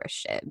coronavirus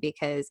shit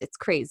because it's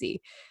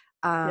crazy.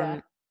 Yeah.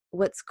 Um,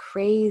 what's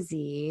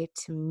crazy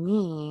to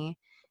me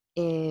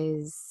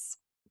is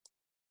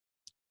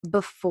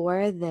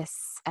before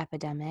this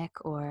epidemic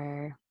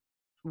or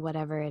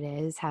whatever it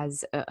is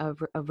has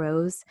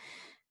arose,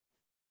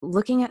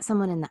 looking at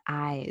someone in the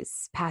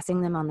eyes,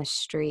 passing them on the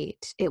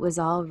street, it was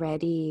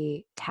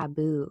already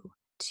taboo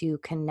to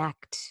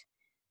connect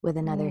with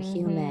another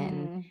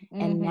human. Mhm.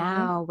 And Mhm.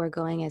 now we're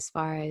going as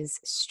far as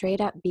straight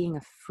up being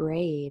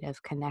afraid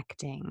of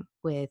connecting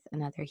with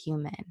another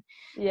human.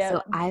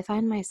 So Yep. I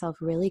find myself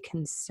really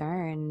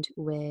concerned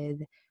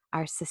with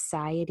our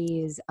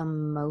society's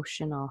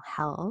emotional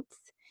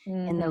health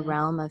in the Mhm.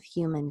 realm of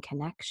human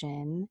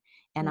connection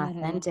and Mhm.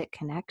 authentic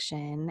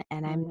connection.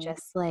 And I'm Mhm.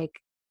 just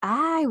like,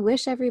 I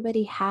wish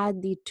everybody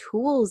had the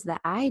tools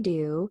that I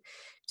do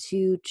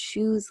to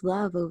choose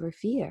love over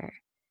fear.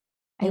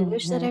 I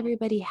wish that Mhm.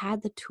 everybody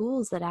had the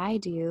tools that I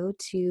do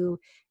to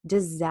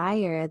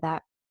desire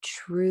that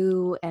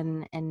true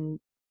and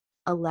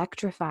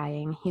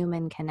electrifying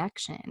human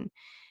connection.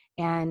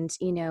 And,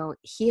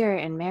 here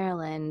in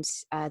Maryland,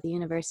 the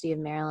University of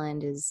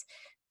Maryland is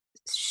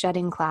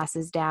shutting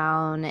classes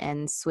down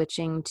and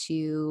switching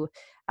to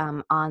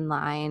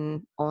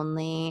online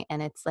only.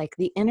 And it's like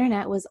the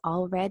internet was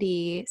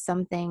already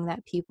something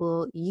that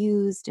people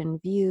used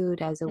and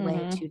viewed as a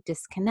way Mhm. to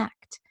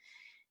disconnect.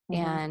 Mhm.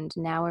 And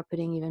now we're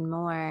putting even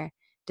more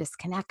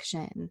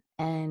disconnection.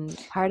 And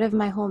part of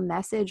my whole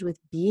message with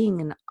being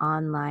an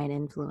online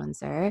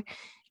influencer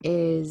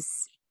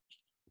is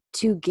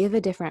to give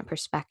a different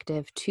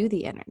perspective to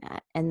the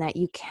internet and that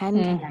you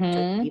can connect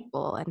with Mhm.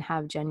 people and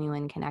have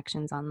genuine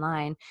connections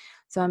online.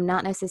 So I'm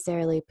not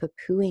necessarily poo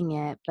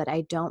pooing it, but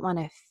I don't want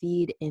to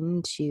feed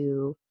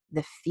into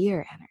the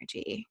fear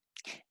energy.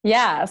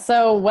 Yeah.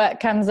 So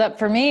what comes up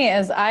for me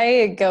is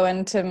I go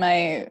into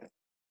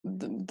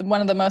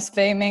one of the most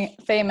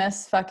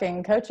famous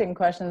fucking coaching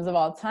questions of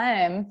all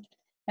time,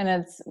 and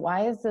it's,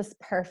 why is this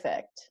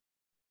perfect?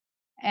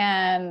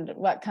 And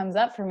what comes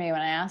up for me when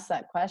I ask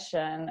that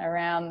question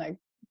around the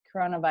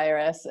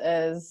coronavirus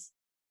is,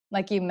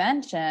 like you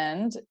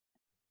mentioned,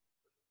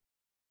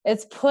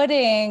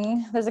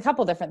 there's a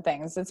couple different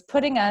things. It's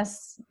putting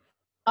us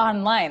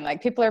online,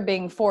 like people are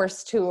being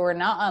forced to, or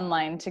not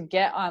online, to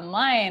get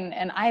online.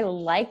 And I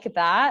like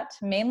that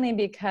mainly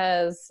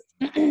because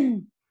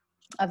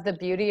of the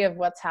beauty of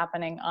what's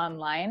happening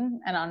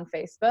online and on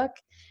Facebook,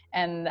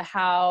 and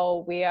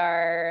how we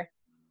are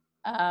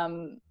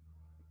um,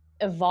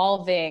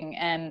 evolving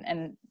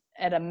and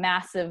at a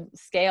massive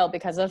scale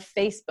because of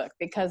Facebook,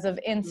 because of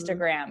Mhm,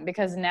 Instagram,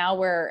 because now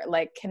we're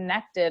like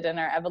connected in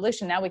our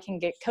evolution. Now we can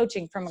get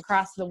coaching from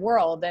across the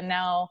world. And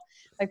now,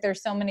 like,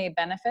 there's so many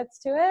benefits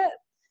to it.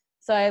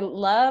 So I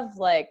love,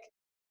 like,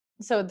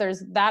 so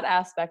there's that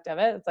aspect of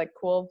it. It's like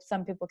cool.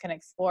 Some people can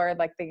explore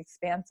like the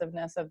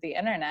expansiveness of the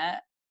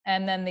internet.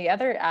 And then the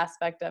other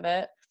aspect of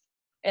it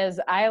is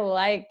I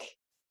like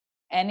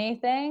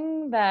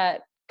anything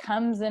that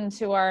comes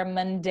into our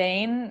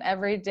mundane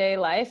everyday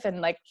life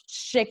and like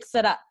shakes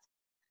it up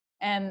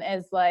and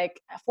is like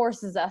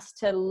forces us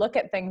to look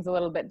at things a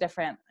little bit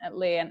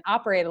differently and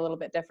operate a little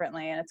bit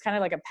differently. And it's kind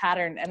of like a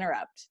pattern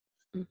interrupt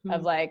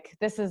of mhm, like,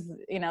 this is,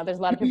 there's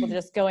a lot of people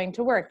just going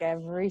to work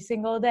every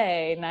single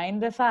day, 9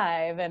 to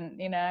 5.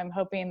 And, I'm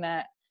hoping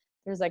that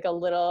there's like a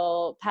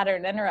little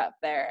pattern interrupt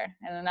there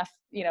and enough,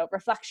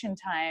 reflection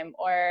time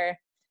or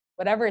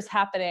whatever is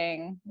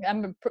happening.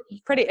 I'm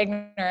pretty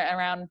ignorant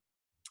around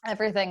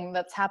everything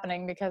that's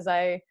happening because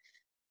I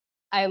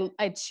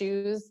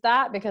choose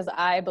that because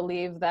I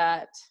believe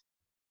that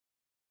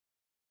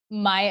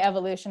my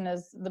evolution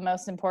is the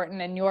most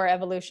important and your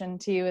evolution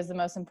to you is the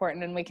most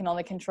important, and we can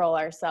only control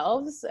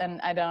ourselves. And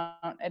I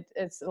don't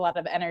it's a lot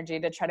of energy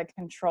to try to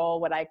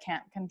control what I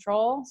can't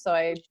control, so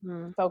I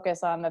mhm,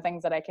 focus on the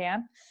things that I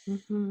can.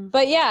 mhm,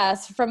 But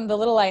yes, from the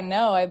little I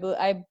know,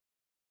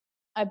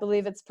 I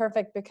believe it's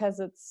perfect because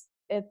it's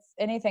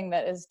anything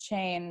that is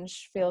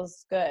change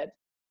feels good,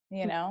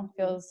 mhm,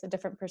 feels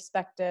different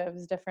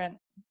perspectives, different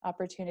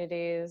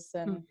opportunities.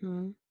 And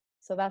mhm,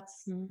 so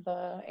that's mhm.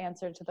 the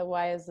answer to the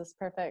why is this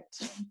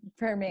perfect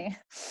for me.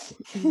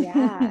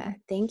 Yeah,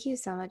 thank you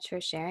so much for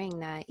sharing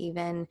that.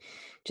 Even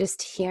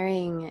just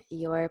hearing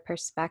your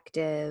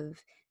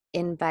perspective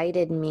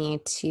invited me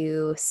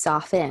to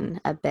soften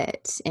a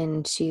bit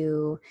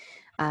into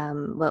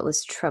what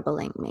was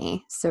troubling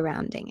me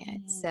surrounding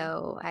it. Mm.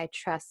 So I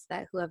trust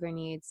that whoever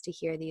needs to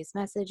hear these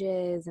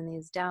messages and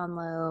these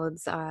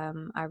downloads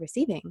are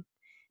receiving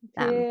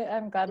them.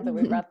 I'm glad that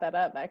we brought that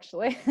up,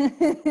 actually.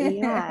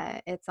 Yeah,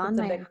 it's It's on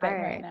a my big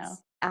thing right heart. now.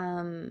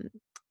 Um,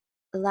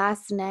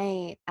 Last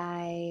night,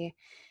 I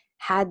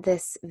had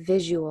this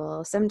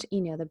visual.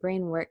 The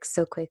brain works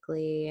so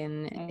quickly,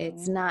 and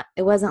Mm.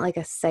 it wasn't like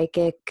a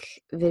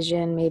psychic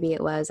vision. Maybe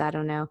it was, I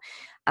don't know.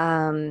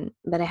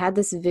 But I had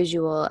this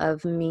visual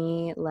of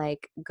me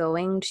like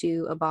going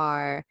to a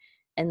bar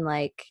and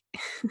like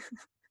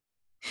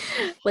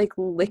like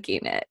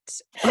licking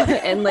it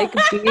and like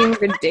being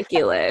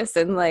ridiculous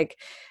and like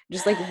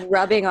just like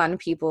rubbing on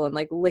people and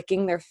like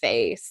licking their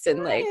face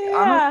and like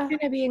almost Yeah.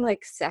 kind of being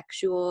like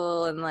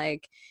sexual and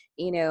like,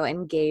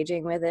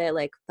 engaging with it,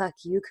 like, fuck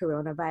you,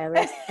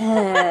 coronavirus.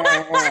 I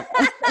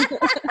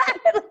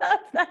love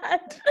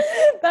that.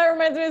 That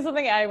reminds me of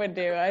something I would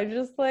do.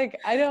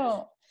 I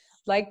don't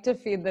like to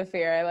feed the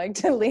fear. I like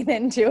to lean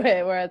into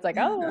it where it's like,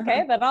 oh,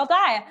 okay, then I'll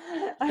die.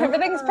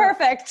 Everything's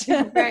perfect.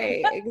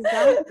 Right,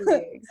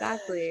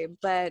 exactly.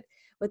 But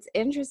what's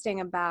interesting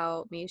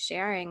about me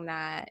sharing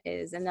that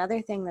is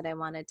another thing that I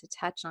wanted to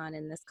touch on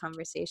in this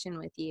conversation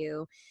with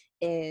you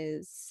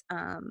is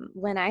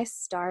when I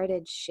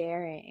started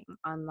sharing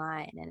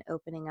online and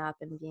opening up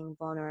and being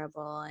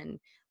vulnerable and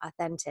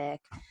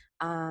authentic,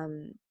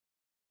 um,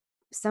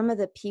 some of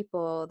the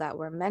people that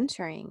were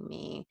mentoring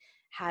me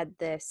had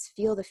this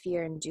feel the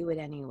fear and do it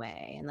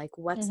anyway, and like,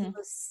 what's the Mhm.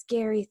 most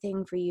scary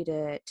thing for you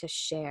to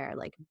share,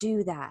 like,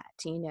 do that,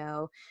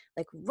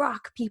 like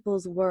rock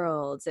people's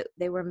worlds.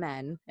 They were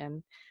men,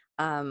 and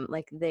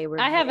like they were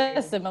I have a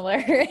very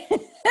similar.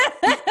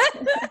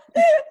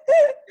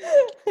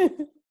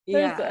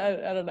 yeah,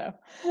 I don't know.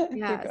 Keep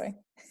yes. going.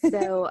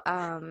 So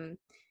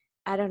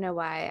I don't know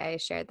why I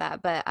shared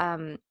that, but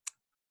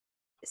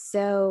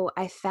so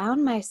I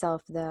found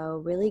myself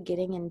though really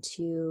getting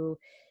into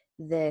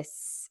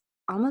this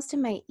almost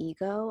in my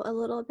ego a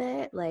little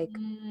bit, like,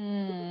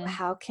 Mm.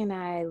 how can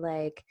I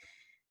like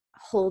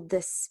hold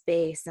this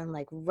space and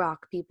like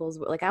rock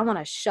like, I want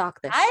to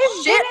shock the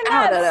I've been shit in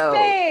out of that those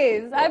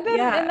space. people. I've been in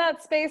Yeah.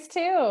 that space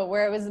too,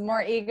 where it was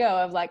more ego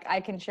of like, I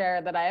can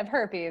share that I have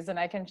herpes and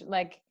I can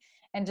like,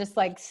 and just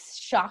like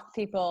shock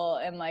people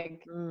and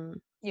like, Mm,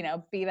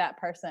 be that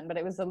person. But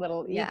it was a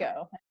little yeah.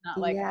 ego, not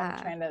like I'm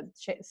Yeah. trying to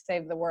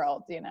save the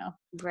world.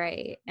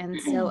 Right. And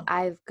so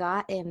I've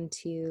gotten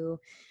to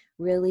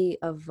really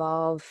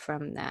evolve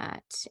from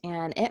that.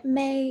 And it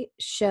may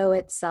show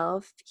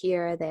itself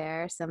here or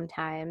there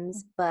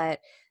sometimes, but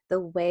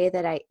the way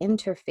that I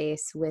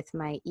interface with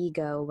my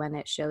ego when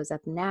it shows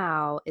up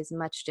now is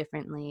much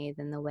differently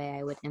than the way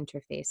I would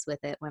interface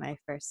with it when I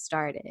first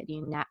started.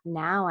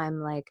 Now I'm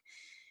like,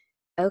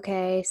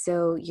 okay,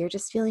 so you're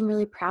just feeling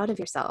really proud of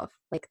yourself.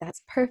 Like,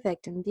 that's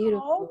perfect and Oh,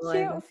 beautiful.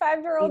 And, cute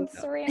 5-year-old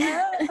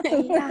Serena.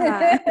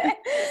 yeah.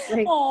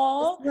 Like, just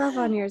Oh, love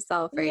on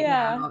yourself right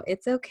yeah, now.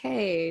 It's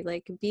okay.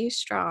 Like, be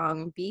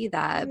strong, be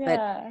that, but,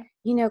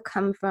 yeah.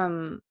 come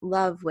from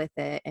love with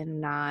it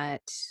and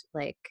not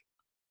like,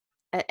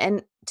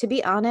 and to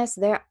be honest,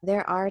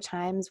 there are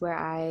times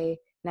where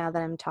now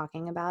that I'm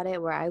talking about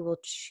it, where I will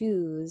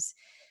choose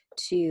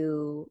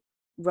to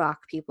rock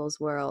people's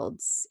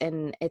worlds.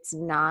 And it's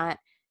not,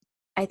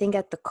 I think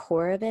at the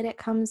core of it, it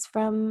comes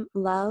from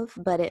love,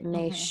 but it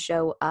may Hmm.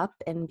 show up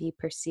and be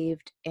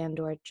perceived and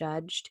or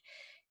judged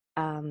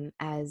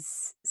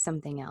as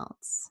something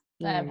else,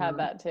 I've had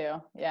that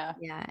too. Yeah.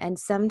 Yeah, and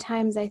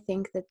sometimes I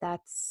think that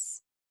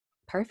that's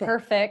perfect.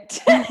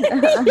 Perfect.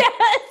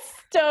 Yes,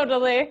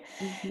 totally.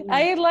 Mhm,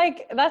 I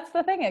like that's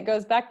the thing. It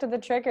goes back to the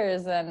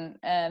triggers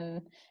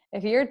and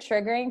if you're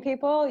triggering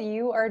people,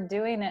 you are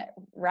doing it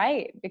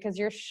right because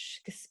you're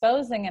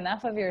exposing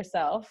enough of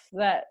yourself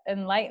that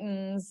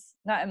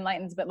not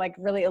enlightens, but like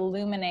really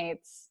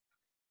illuminates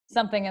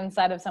something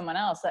inside of someone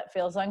else that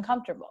feels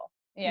uncomfortable.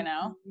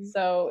 mhm,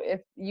 So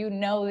if you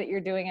know that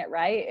you're doing it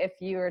right, if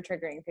you are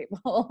triggering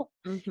people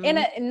in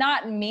mhm, a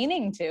not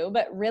meaning to,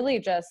 but really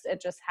it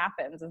just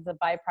happens. It's a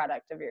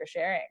byproduct of your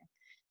sharing.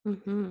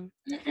 mhm.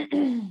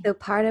 So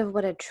part of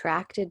what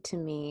attracted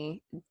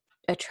me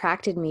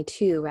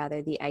to,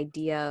 rather, the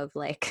idea of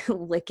like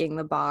licking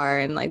the bar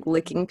and like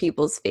licking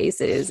people's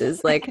faces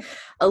is like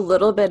a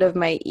little bit of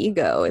my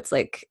ego. It's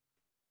like,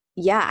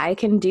 yeah, I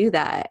can do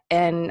that.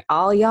 And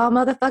all y'all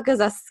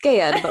motherfuckers are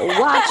scared, but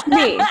watch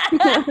me.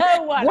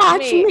 Watch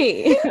Watch me.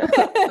 me.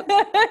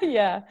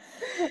 Yeah.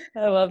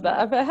 I love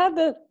that.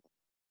 Yeah.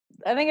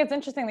 I think it's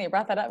interesting that you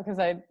brought that up because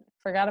I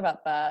forgot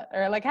about that.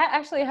 Or like I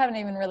actually haven't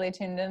even really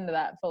tuned into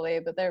that fully,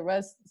 but there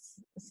was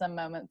some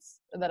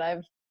moments that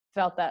I've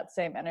felt that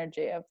same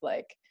energy of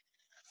like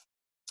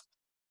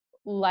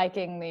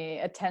liking the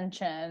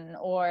attention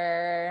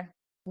or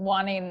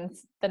wanting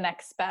the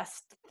next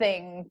best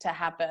thing to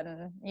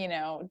happen,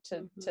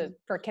 to Mhm,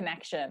 for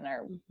connection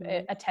or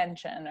mhm,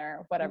 attention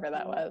or whatever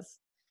that mhm, was.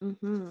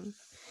 mhm.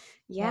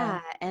 Yeah.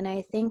 Yeah, and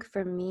I think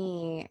for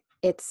me,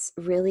 it's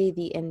really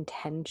the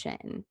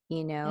intention,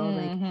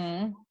 like,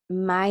 Mhm.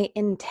 my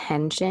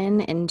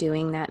intention in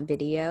doing that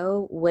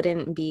video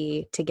wouldn't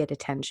be to get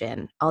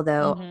attention,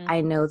 although Mhm.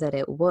 I know that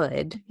it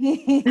would.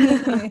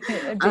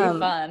 It'd be Um,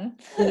 fun.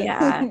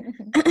 yeah.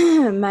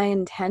 My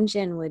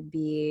intention would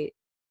be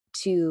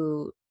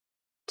to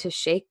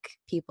shake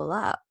people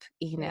up,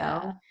 you know?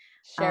 Yeah.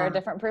 Share a Um,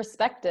 different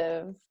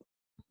perspective.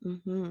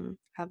 Mm-hmm. Mm.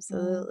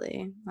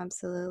 Absolutely.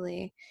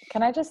 Absolutely.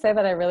 Can I just say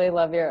that I really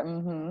love your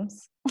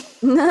mm-hms?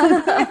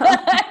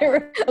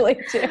 I really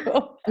do.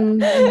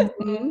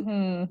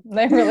 Mm-hmm.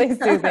 They're really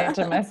soothing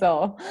to my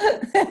soul.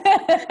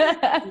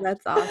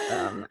 That's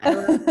awesome. I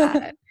love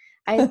that.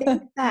 I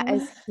think that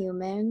as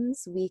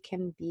humans, we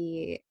can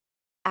be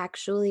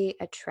actually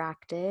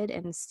attracted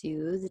and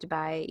soothed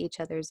by each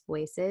other's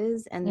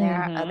voices. And there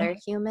are other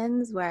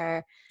humans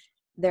where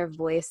their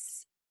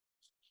voice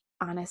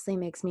honestly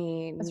makes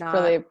me It's not.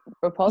 really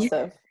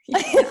repulsive.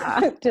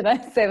 Yeah. Did I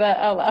say that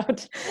out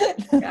loud?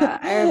 Yeah.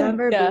 I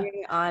remember Yeah.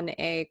 being on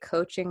a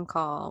coaching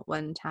call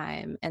one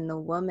time, and the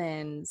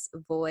woman's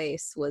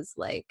voice was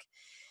like,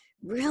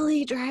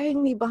 really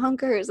driving me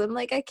bonkers. I'm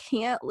like, I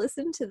can't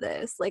listen to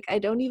this. Like, I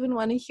don't even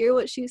want to hear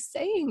what she's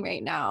saying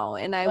right now.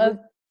 And I was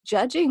Well,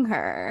 judging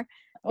her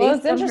well,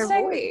 based it's on her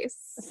interesting. voice.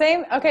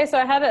 Same. Okay, so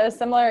I had a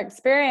similar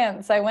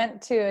experience. I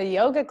went to a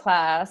yoga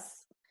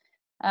class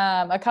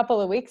a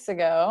couple of weeks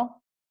ago,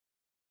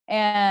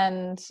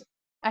 and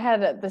I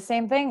had the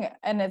same thing.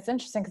 And it's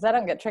interesting because I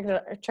don't get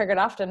triggered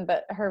often,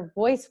 but her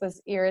voice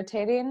was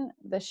irritating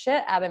the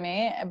shit out of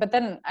me. But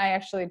then I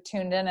actually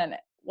tuned in, and it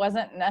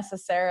wasn't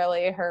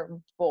necessarily her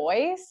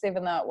voice,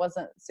 even though it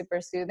wasn't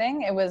super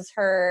soothing. It was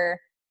her,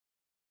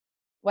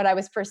 what I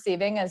was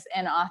perceiving as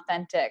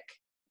inauthentic,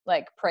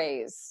 like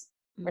praise,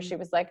 where she Mm.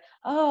 was like,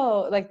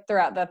 oh, like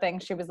throughout the thing,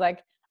 she was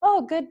like,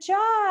 oh, good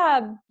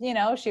job. You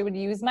know, she would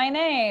use my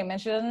name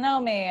and she doesn't know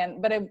me.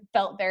 But it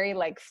felt very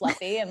like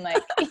fluffy and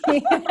like,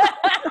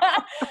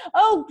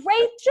 oh,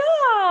 great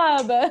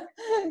job.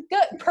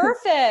 Good,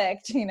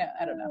 perfect. You know,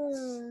 I don't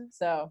know.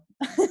 So,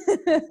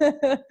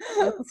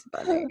 That's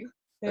funny.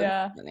 That's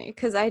yeah. funny.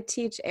 Because I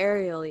teach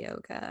aerial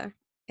yoga,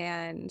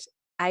 and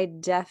I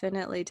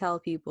definitely tell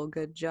people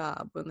good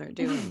job when they're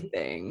doing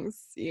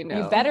things, you You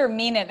know. better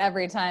mean it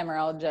every time or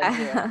I'll judge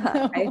you.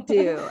 I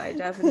do. I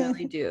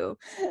definitely do.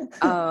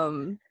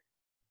 Um,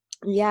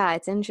 Yeah,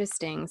 it's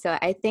interesting. So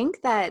I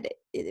think that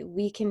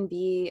we can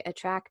be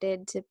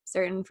attracted to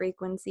certain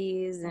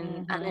frequencies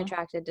and Mm-hmm.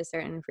 unattracted to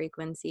certain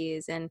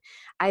frequencies. And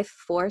I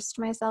forced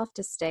myself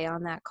to stay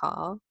on that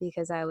call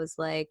because I was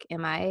like,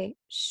 am I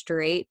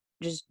straight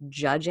just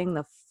judging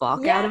the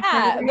fuck out of her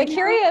Yeah, the right now?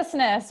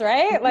 curiousness,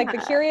 right? Like the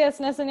Yeah.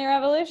 curiousness in your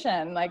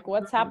evolution, like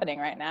what's happening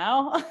right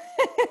now.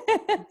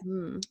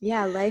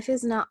 Yeah, life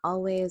is not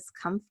always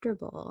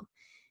comfortable.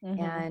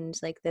 Mm-hmm. And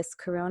like this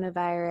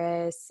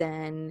coronavirus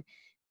and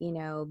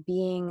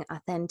being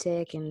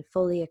authentic and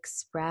fully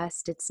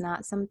expressed, it's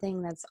not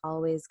something that's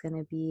always going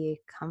to be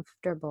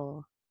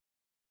comfortable.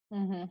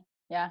 Mm-hmm.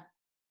 Yeah.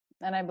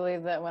 And I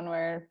believe that when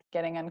we're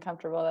getting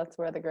uncomfortable, that's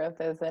where the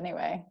growth is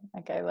anyway.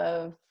 Like I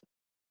love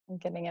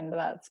getting into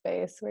that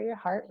space where your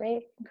heart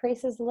rate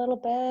increases a little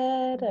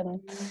bit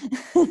Mhm.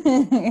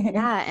 and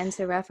Yeah, and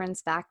to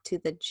reference back to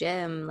the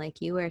gym,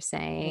 like you were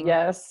saying,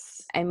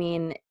 yes. I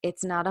mean,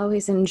 it's not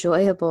always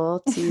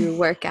enjoyable to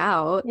work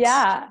out,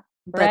 Yeah,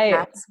 but right.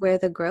 that's where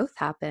the growth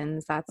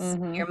happens. That's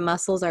Mm-hmm. your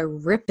muscles are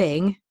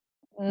ripping,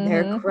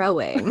 they're Mm-hmm.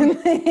 growing.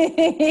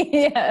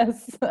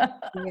 Yes. I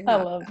Yeah.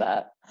 love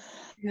that.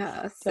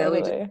 Yeah, so we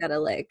just Totally. gotta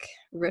like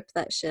rip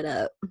that shit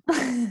up.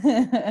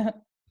 I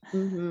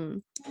Hmm.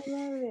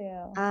 love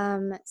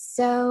you.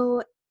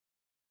 So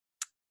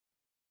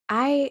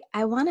I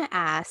want to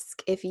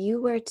ask, if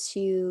you were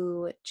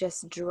to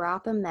just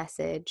drop a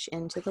message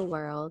into the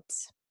world,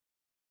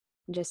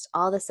 just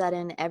all of a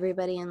sudden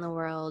everybody in the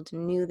world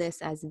knew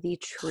this as the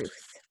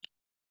truth,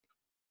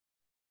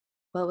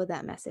 what would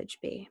that message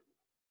be?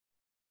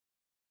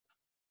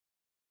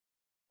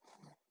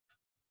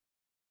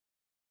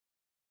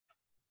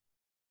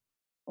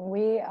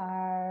 We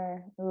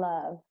are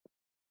love.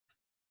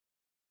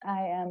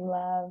 I am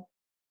love.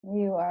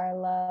 You are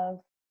love.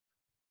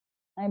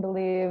 I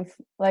believe,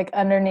 like,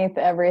 underneath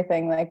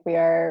everything, like,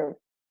 we're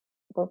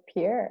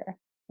pure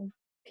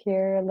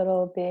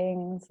little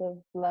beings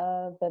of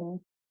love. And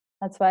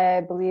that's why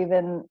I believe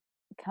in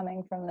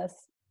coming from this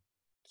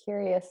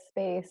curious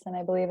space. And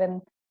I believe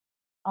in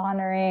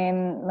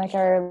honoring like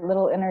our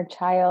little inner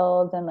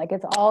child, and like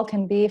it's all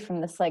can be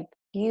from this like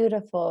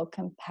beautiful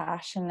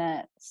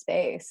compassionate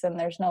space, and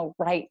there's no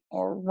right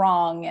or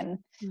wrong and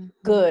Hmm.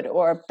 good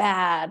or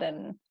bad.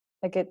 And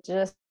like it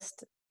just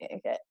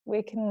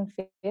we can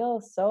feel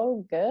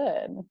so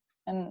good.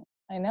 And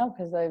I know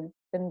because I've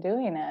been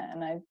doing it,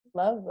 and I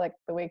love like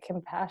the way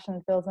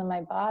compassion feels in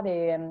my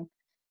body. And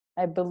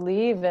I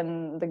believe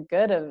in the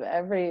good of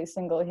every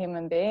single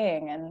human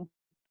being. And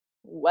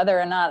whether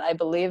or not I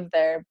believe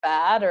they're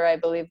bad or I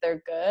believe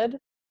they're good,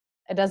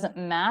 it doesn't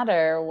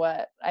matter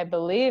what I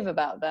believe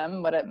about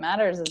them. What it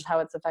matters is how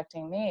it's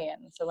affecting me.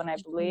 And so when I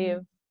believe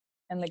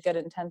in the good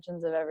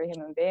intentions of every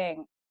human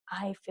being,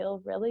 I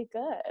feel really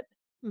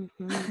Hmm.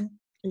 good.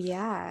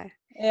 Yeah,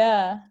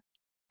 Yeah.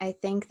 I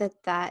think that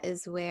that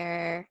is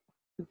where,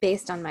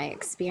 based on my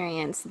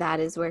experience, that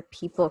is where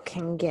people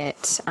can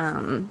get,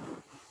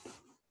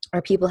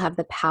 or people have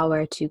the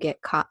power to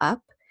get caught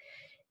up,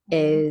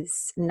 Mm-hmm.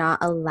 is not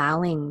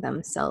allowing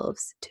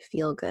themselves to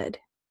feel good.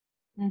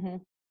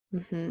 Mm-hmm.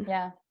 Mm-hmm.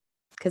 Yeah.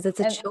 Because it's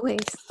a And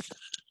choice.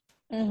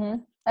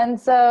 And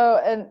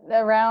so, and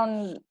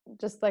around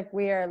just like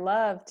we are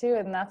love too,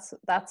 and that's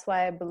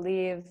why I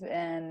believe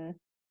in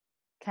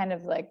kind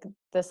of like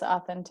this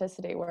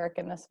authenticity work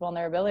and this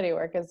vulnerability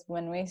work, is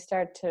when we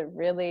start to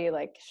really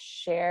like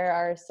share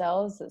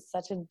ourselves at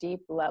such a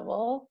deep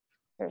level,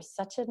 there's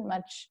such a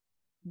much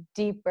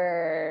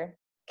deeper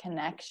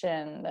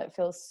connection that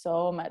feels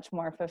so much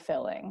more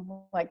fulfilling,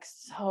 like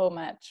so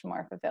much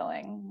more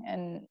fulfilling.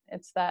 And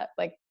it's that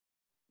like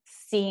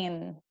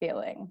seen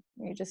feeling.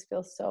 You just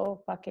feel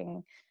so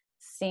fucking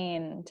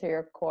seen to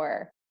your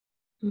core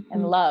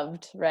and Mm-hmm.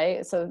 loved,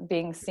 right? So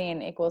being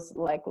seen equals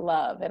like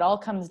love. It all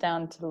comes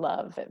down to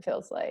love, it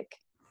feels like.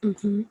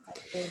 Mm-hmm.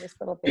 Like you're just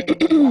little babies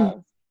of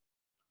love.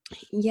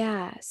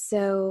 Yeah.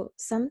 So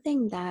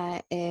something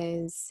that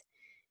is,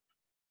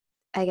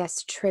 I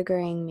guess,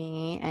 triggering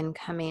me and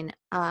coming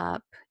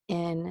up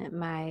in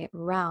my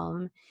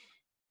realm,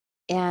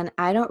 and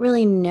I don't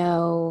really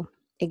know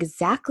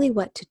exactly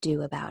what to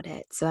do about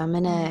it. So I'm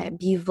going to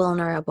be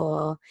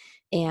vulnerable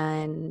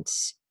and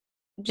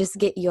just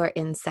get your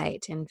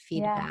insight and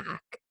Yeah.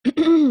 feedback.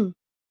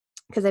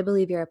 Because I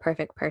believe you're a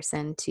perfect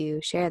person to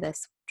share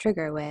this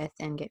trigger with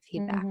and get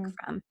feedback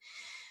Mm-hmm.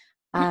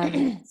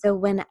 from. So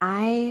when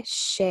I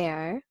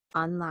share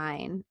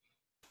online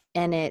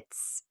and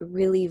it's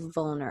really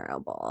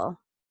vulnerable,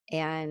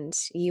 and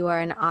you are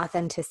an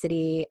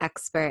authenticity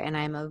expert and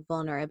I'm a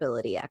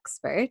vulnerability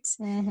expert.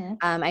 Mm-hmm.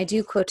 I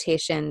do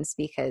quotations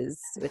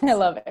because I it's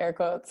love air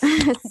quotes.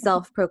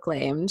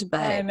 self-proclaimed,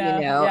 I but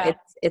know. Yeah.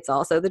 it's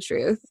also the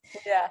truth.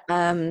 Yeah.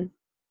 Um,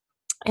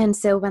 and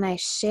so when I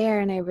share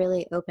and I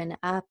really open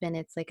up, and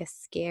it's like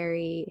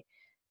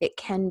it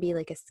can be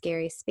like a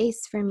scary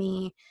space for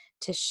me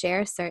to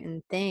share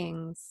certain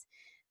things.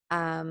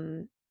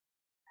 Um,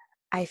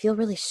 I feel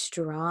really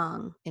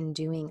strong in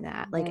doing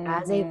that. Like,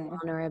 as a Mm-hmm.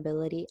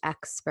 vulnerability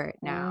expert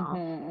now,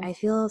 Mm-hmm. I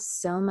feel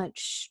so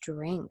much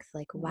strength.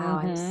 Like, wow,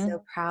 I'm Mm-hmm.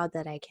 so proud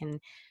that I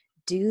can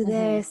do Mm-hmm.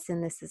 this,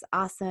 and this is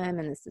awesome,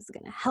 and this is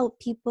going to help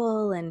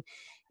people. And,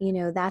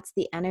 that's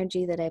the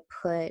energy that I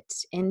put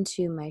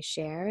into my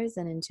shares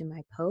and into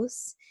my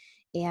posts.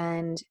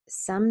 And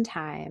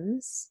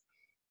sometimes,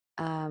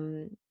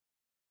 um,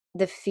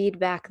 the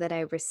feedback that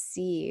I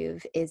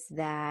receive is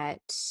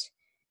that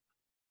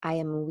I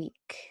am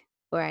weak,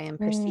 or I am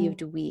Mm-hmm.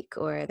 perceived weak,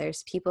 or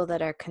there's people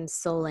that are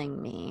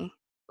consoling me,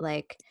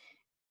 like,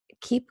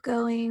 keep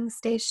going,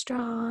 stay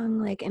strong.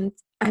 Like, and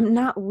I'm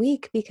not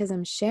weak because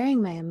I'm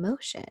sharing my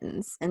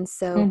emotions. And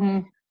so Mm-hmm.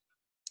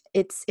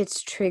 it's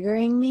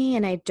triggering me,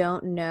 and I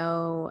don't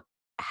know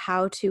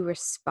how to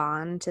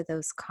respond to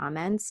those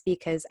comments,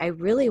 because I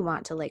really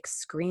want to like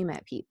scream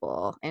at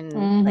people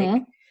and like,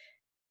 Mm-hmm.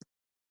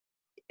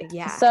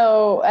 yeah.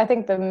 So I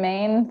think the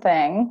main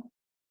thing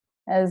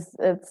is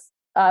it's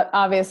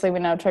obviously we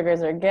know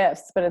triggers are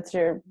gifts, but it's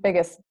your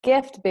biggest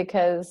gift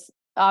because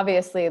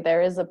obviously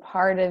there is a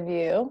part of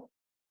you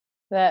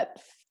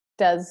that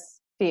does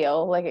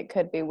feel like it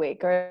could be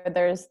weak, or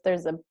there's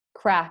a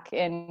crack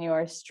in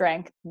your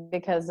strength,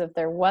 because if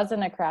there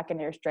wasn't a crack in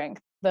your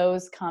strength,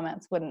 those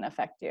comments wouldn't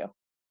affect you.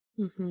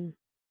 Mm-hmm.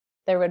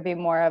 There would be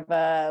more of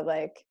a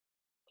like,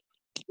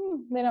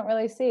 they don't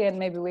really see, and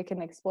maybe we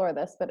can explore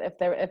this. But if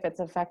it's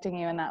affecting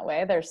you in that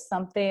way, there's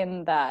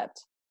something that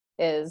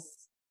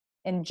is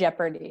in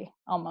jeopardy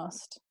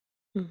almost.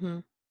 Mm-hmm.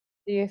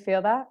 Do you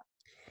feel that?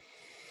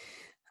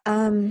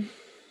 um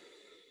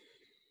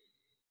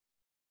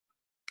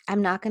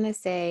I'm not going to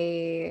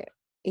say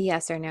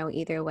yes or no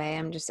either way.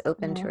 I'm just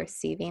open to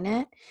receiving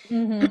it.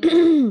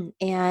 Mm-hmm.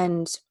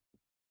 And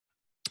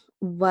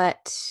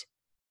what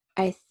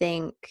I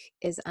think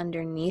is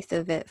underneath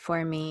of it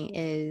for me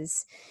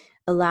is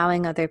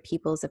allowing other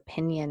people's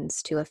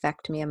opinions to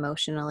affect me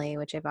emotionally,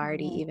 which I've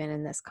already, even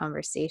in this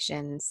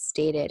conversation,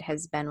 stated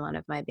has been one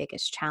of my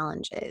biggest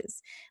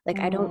challenges. Like,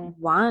 I don't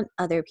Mm-hmm. want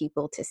other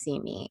people to see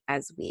me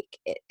as weak.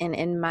 And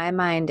in my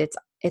mind,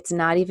 it's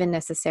not even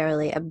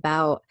necessarily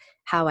about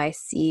how I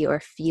see or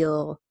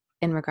feel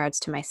in regards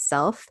to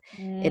myself.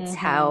 It's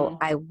how Mm-hmm.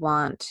 I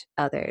want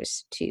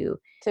others to.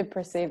 To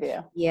perceive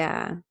you,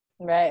 Yeah.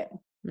 right?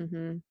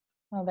 Mhm.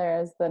 Well,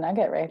 there's the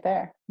nugget right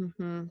there.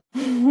 Mhm.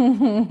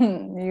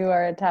 You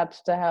are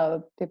attached to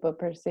how people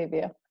perceive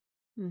you.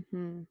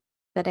 Mhm.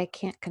 But I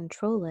can't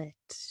control it,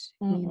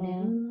 you Mm-mm.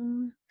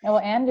 know? Well,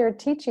 and you're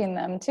teaching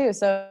them too.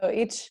 So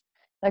each,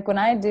 like when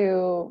I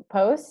do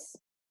posts,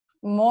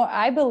 more,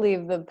 I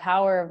believe the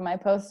power of my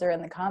posts are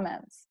in the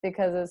comments,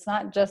 because it's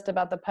not just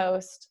about the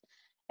post.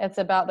 It's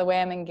about the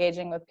way I'm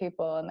engaging with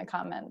people in the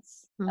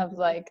comments of Mhm.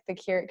 like the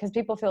cure, because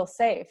people feel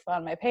safe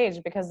on my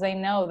page because they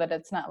know that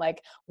it's not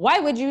like, why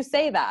would you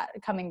say that,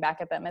 coming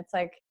back at them. It's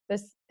like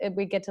this,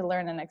 we get to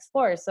learn and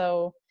explore.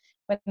 So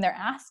when they're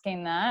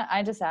asking that,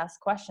 I just ask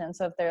questions.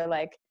 So if they're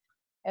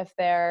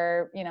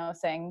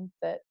saying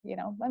that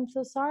I'm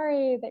so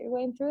sorry that you're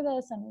going through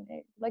this, and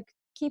like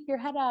keep your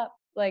head up,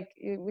 like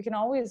we can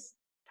always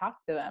talk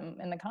to them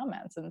in the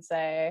comments and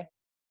say,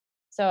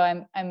 so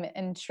I'm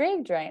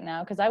intrigued right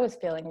now because I was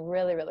feeling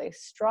really really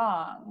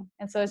strong,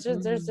 and so it's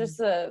just there's Mm. just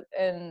a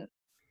an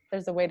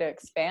there's a way to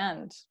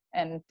expand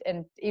and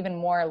even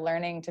more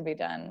learning to be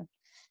done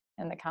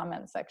in the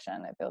comments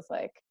section, it feels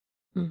like.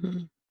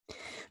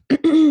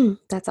 Mm-hmm.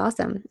 That's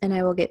awesome. And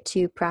I will get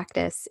to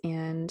practice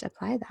and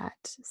apply that.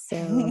 So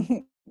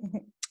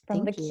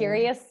From the thank you.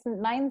 curious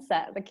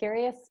mindset, the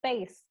curious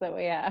space that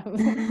we have,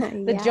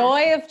 the Yeah.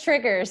 joy of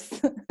triggers.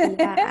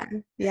 Yeah.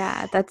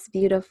 Yeah. That's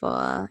beautiful.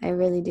 I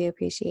really do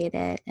appreciate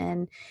it.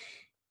 And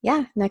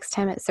yeah, next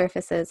time it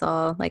surfaces,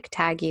 I'll like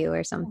tag you or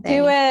Do something.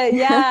 it.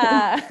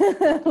 Yeah.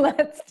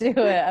 Let's do it.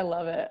 I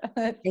love it.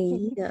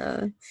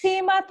 Yeah.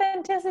 Team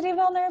authenticity,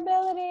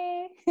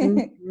 vulnerability.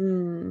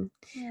 Mhm.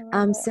 I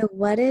love it. So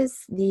what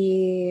is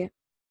the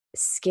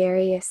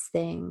scariest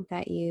thing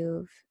that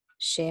you've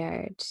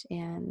shared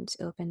and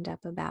opened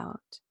up about?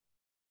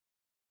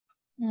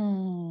 My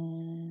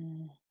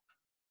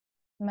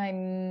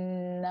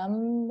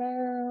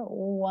number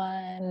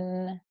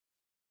one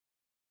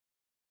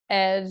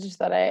edge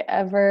that I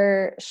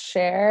ever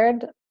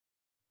shared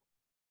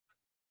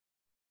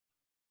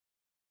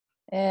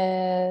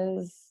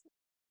is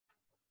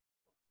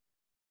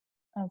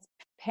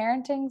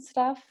parenting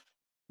stuff,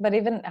 but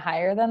even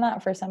higher than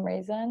that for some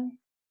reason.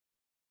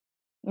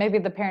 Maybe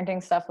the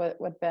parenting stuff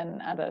would been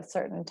at a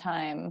certain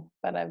time,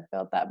 but I've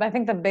built that. But I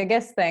think the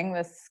biggest thing,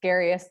 the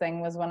scariest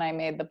thing was when I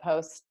made the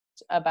post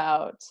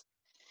about,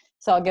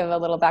 so I'll give a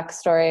little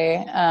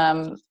backstory.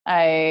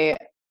 I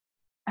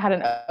had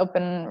an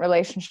open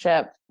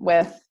relationship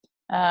with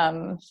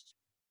Ammon,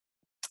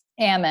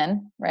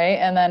 right?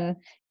 And then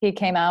he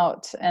came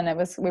out and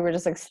we were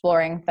just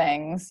exploring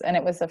things, and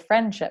it was a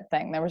friendship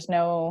thing. It was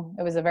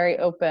a very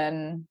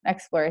open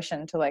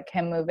exploration to like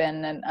him move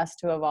in and us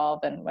to evolve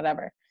and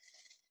whatever.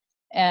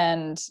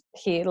 And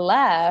he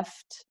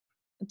left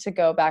to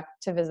go back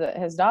to visit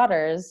his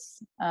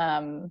daughters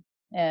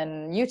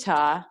in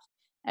Utah.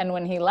 And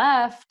when he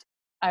left,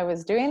 I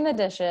was doing the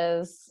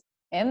dishes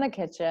in the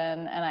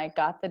kitchen and I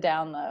got the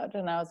download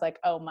and I was like,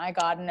 oh my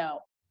God, no.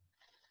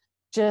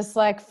 Just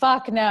like,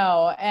 fuck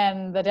no.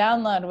 And the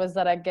download was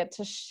that I get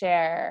to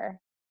share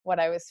what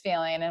I was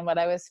feeling. And what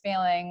I was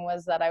feeling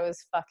was that I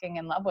was fucking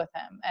in love with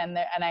him.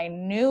 And I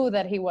knew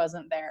that he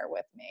wasn't there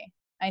with me.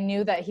 I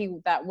knew that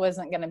that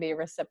wasn't going to be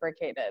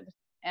reciprocated.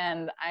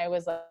 And I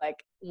was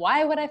like,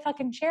 why would I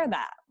fucking share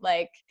that?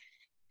 Like,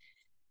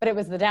 but it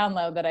was the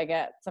download that I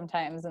get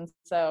sometimes. And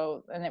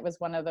it was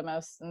one of the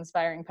most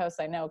inspiring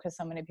posts I know, because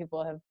so many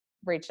people have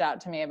reached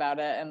out to me about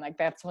it. And like,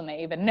 that's when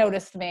they even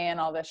noticed me and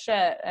all this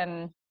shit.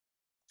 And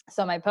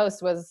so my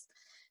post was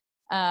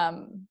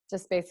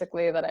just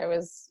basically that I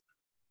was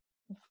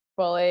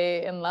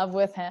fully in love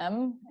with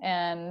him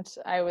and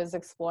I was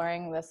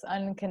exploring this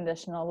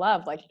unconditional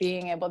love, like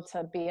being able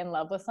to be in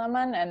love with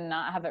someone and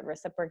not have it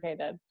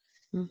reciprocated.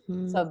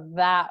 Mm-hmm. So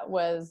that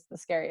was the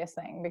scariest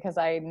thing, because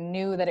I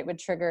knew that it would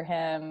trigger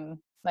him.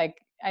 Like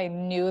I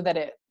knew that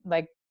it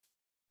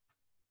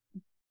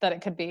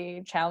could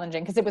be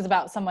challenging because it was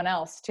about someone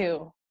else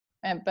too.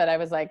 But I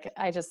was like,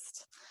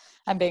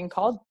 I'm being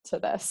called to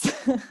this.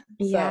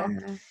 Yeah.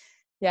 So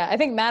yeah, I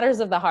think matters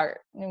of the heart,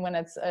 when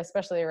it's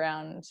especially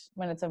around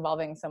when it's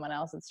involving someone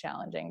else, it's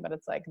challenging, but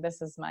it's like, this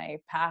is my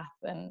path.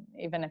 And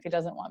even if he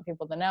doesn't want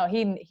people to know,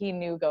 he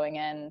knew going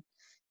in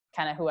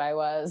kind of who I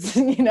was,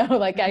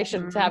 like I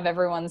should have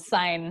everyone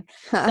sign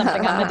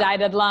something on the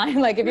dotted line.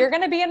 Like, if you're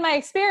going to be in my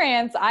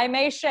experience, I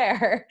may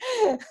share.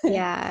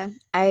 Yeah,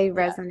 I Yeah.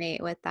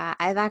 resonate with that.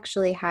 I've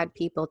actually had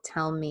people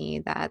tell me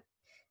that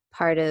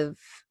part of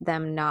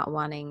them not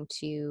wanting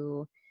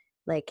to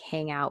like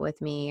hang out with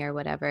me or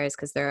whatever is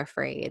because they're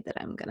afraid that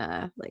I'm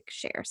gonna like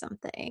share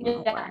something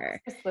Yeah,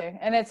 or seriously.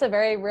 And it's a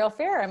very real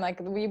fear. I'm like,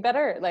 we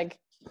better, like,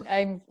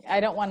 I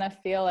don't want to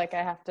feel like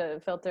I have to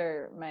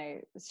filter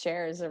my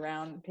shares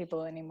around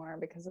people anymore,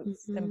 because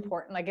it's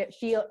important. Like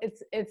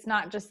it's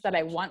not just that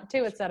I want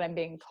to, it's that I'm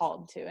being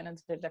called to, and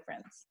it's a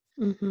difference.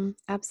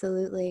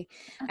 Absolutely.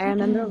 I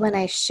remember when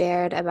I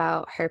shared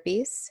about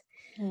herpes.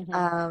 Mm-hmm.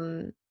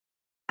 Um,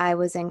 I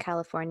was in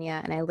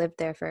California and I lived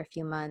there for a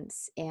few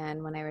months.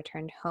 And when I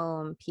returned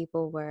home,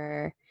 people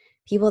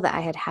that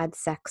I had had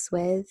sex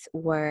with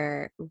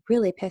were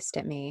really pissed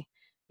at me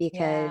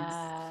because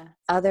Yeah.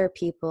 other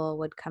people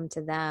would come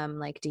to them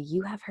like, do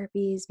you have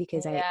herpes?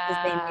 Because they knew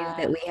that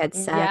Yeah. we had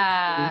sex.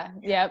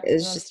 And Yeah. Yep. it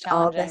was That's just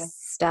all challenging. this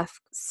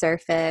stuff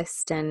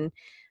surfaced and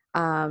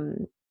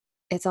um,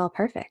 it's all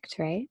perfect,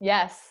 right?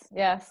 Yes.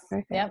 Yes.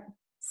 Perfect. Yep.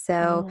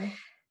 So Mm-hmm.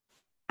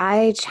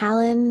 I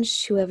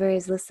challenge whoever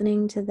is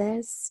listening to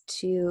this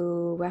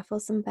to ruffle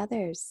some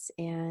feathers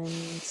and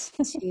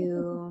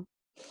to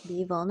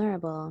be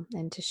vulnerable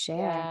and to share.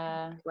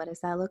 Yeah. What does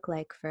that look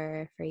like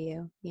for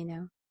you,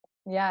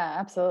 Yeah,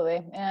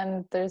 absolutely.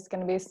 And there's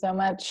going to be so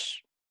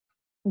much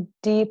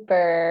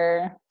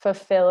deeper,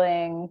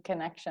 fulfilling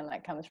connection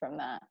that comes from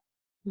that.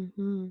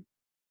 Mm-hmm.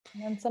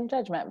 And some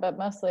judgment, but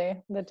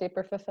mostly the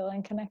deeper,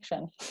 fulfilling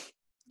connection.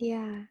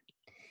 Yeah.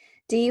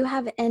 Do you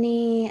have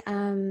any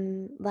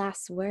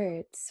last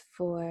words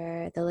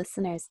for the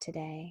listeners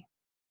today?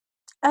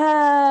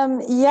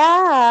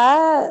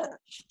 Yeah.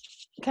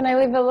 Can I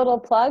leave a little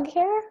plug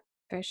here?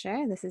 For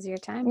sure. This is your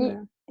time,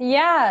 though.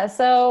 Yeah.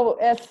 So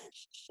if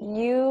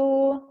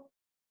you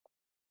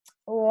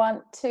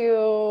want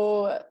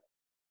to,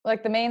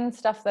 like, the main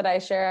stuff that I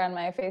share on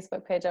my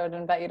Facebook page, I would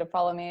invite you to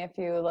follow me. If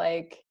you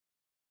like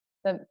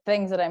the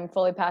things that I'm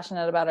fully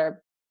passionate about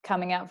are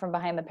coming out from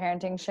behind the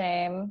parenting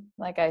shame.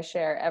 Like, I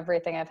share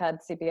everything. I've had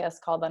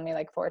CPS called on me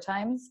like 4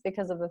 times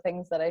because of the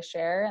things that I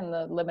share and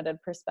the limited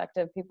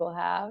perspective people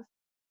have.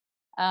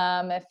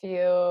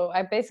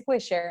 I basically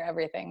share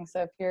everything.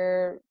 So if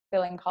you're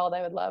feeling called,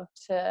 I would love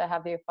to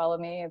have you follow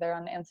me either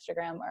on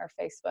Instagram or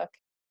Facebook.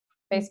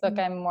 Facebook,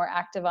 I'm more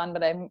active on,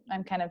 but I'm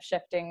kind of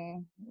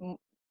shifting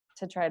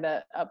to try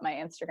to up my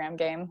Instagram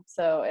game.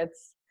 So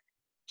it's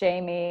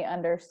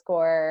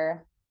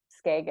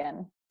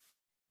Jamie_Skagen.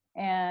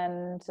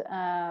 And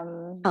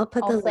I'll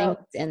put the also,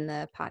 links in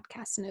the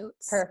podcast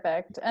notes.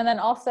 Perfect. And then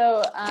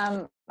also,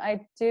 I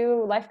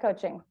do life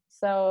coaching.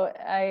 So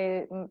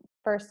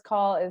first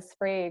call is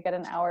free. You get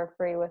an hour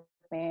free with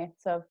me.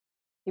 So if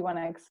you want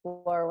to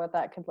explore what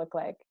that could look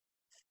like,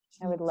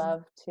 I would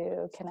love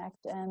to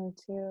connect and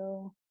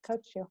to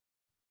coach you.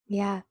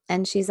 Yeah,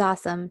 and she's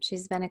awesome.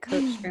 She's been a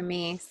coach for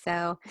me,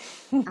 so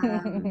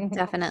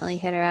definitely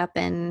hit her up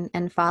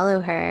and follow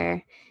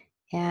her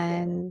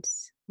and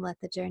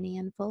let the journey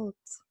unfold.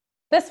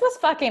 This was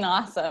fucking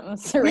awesome,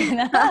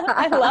 Serena.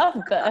 I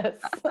love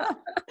this.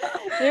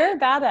 You're a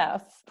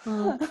badass.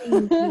 Oh,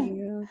 thank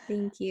you.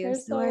 Thank you. You're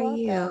So are welcome.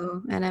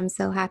 you. And I'm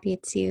so happy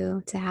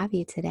to have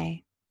you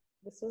today.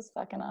 This was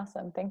fucking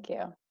awesome. Thank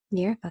you.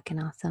 You're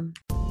fucking awesome.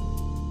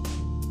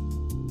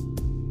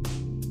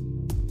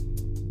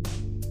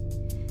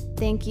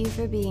 Thank you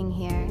for being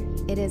here.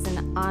 It is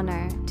an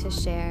honor to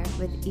share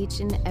with each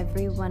and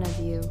every one of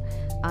you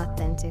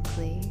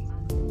authentically.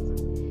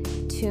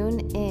 Tune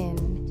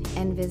in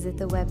and visit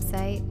the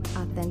website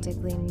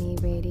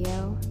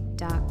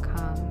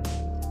authenticallymeradio.com.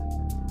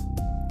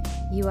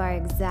 You are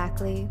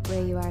exactly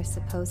where you are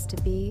supposed to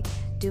be,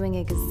 doing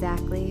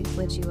exactly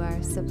what you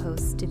are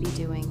supposed to be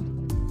doing.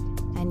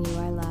 And you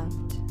are loved.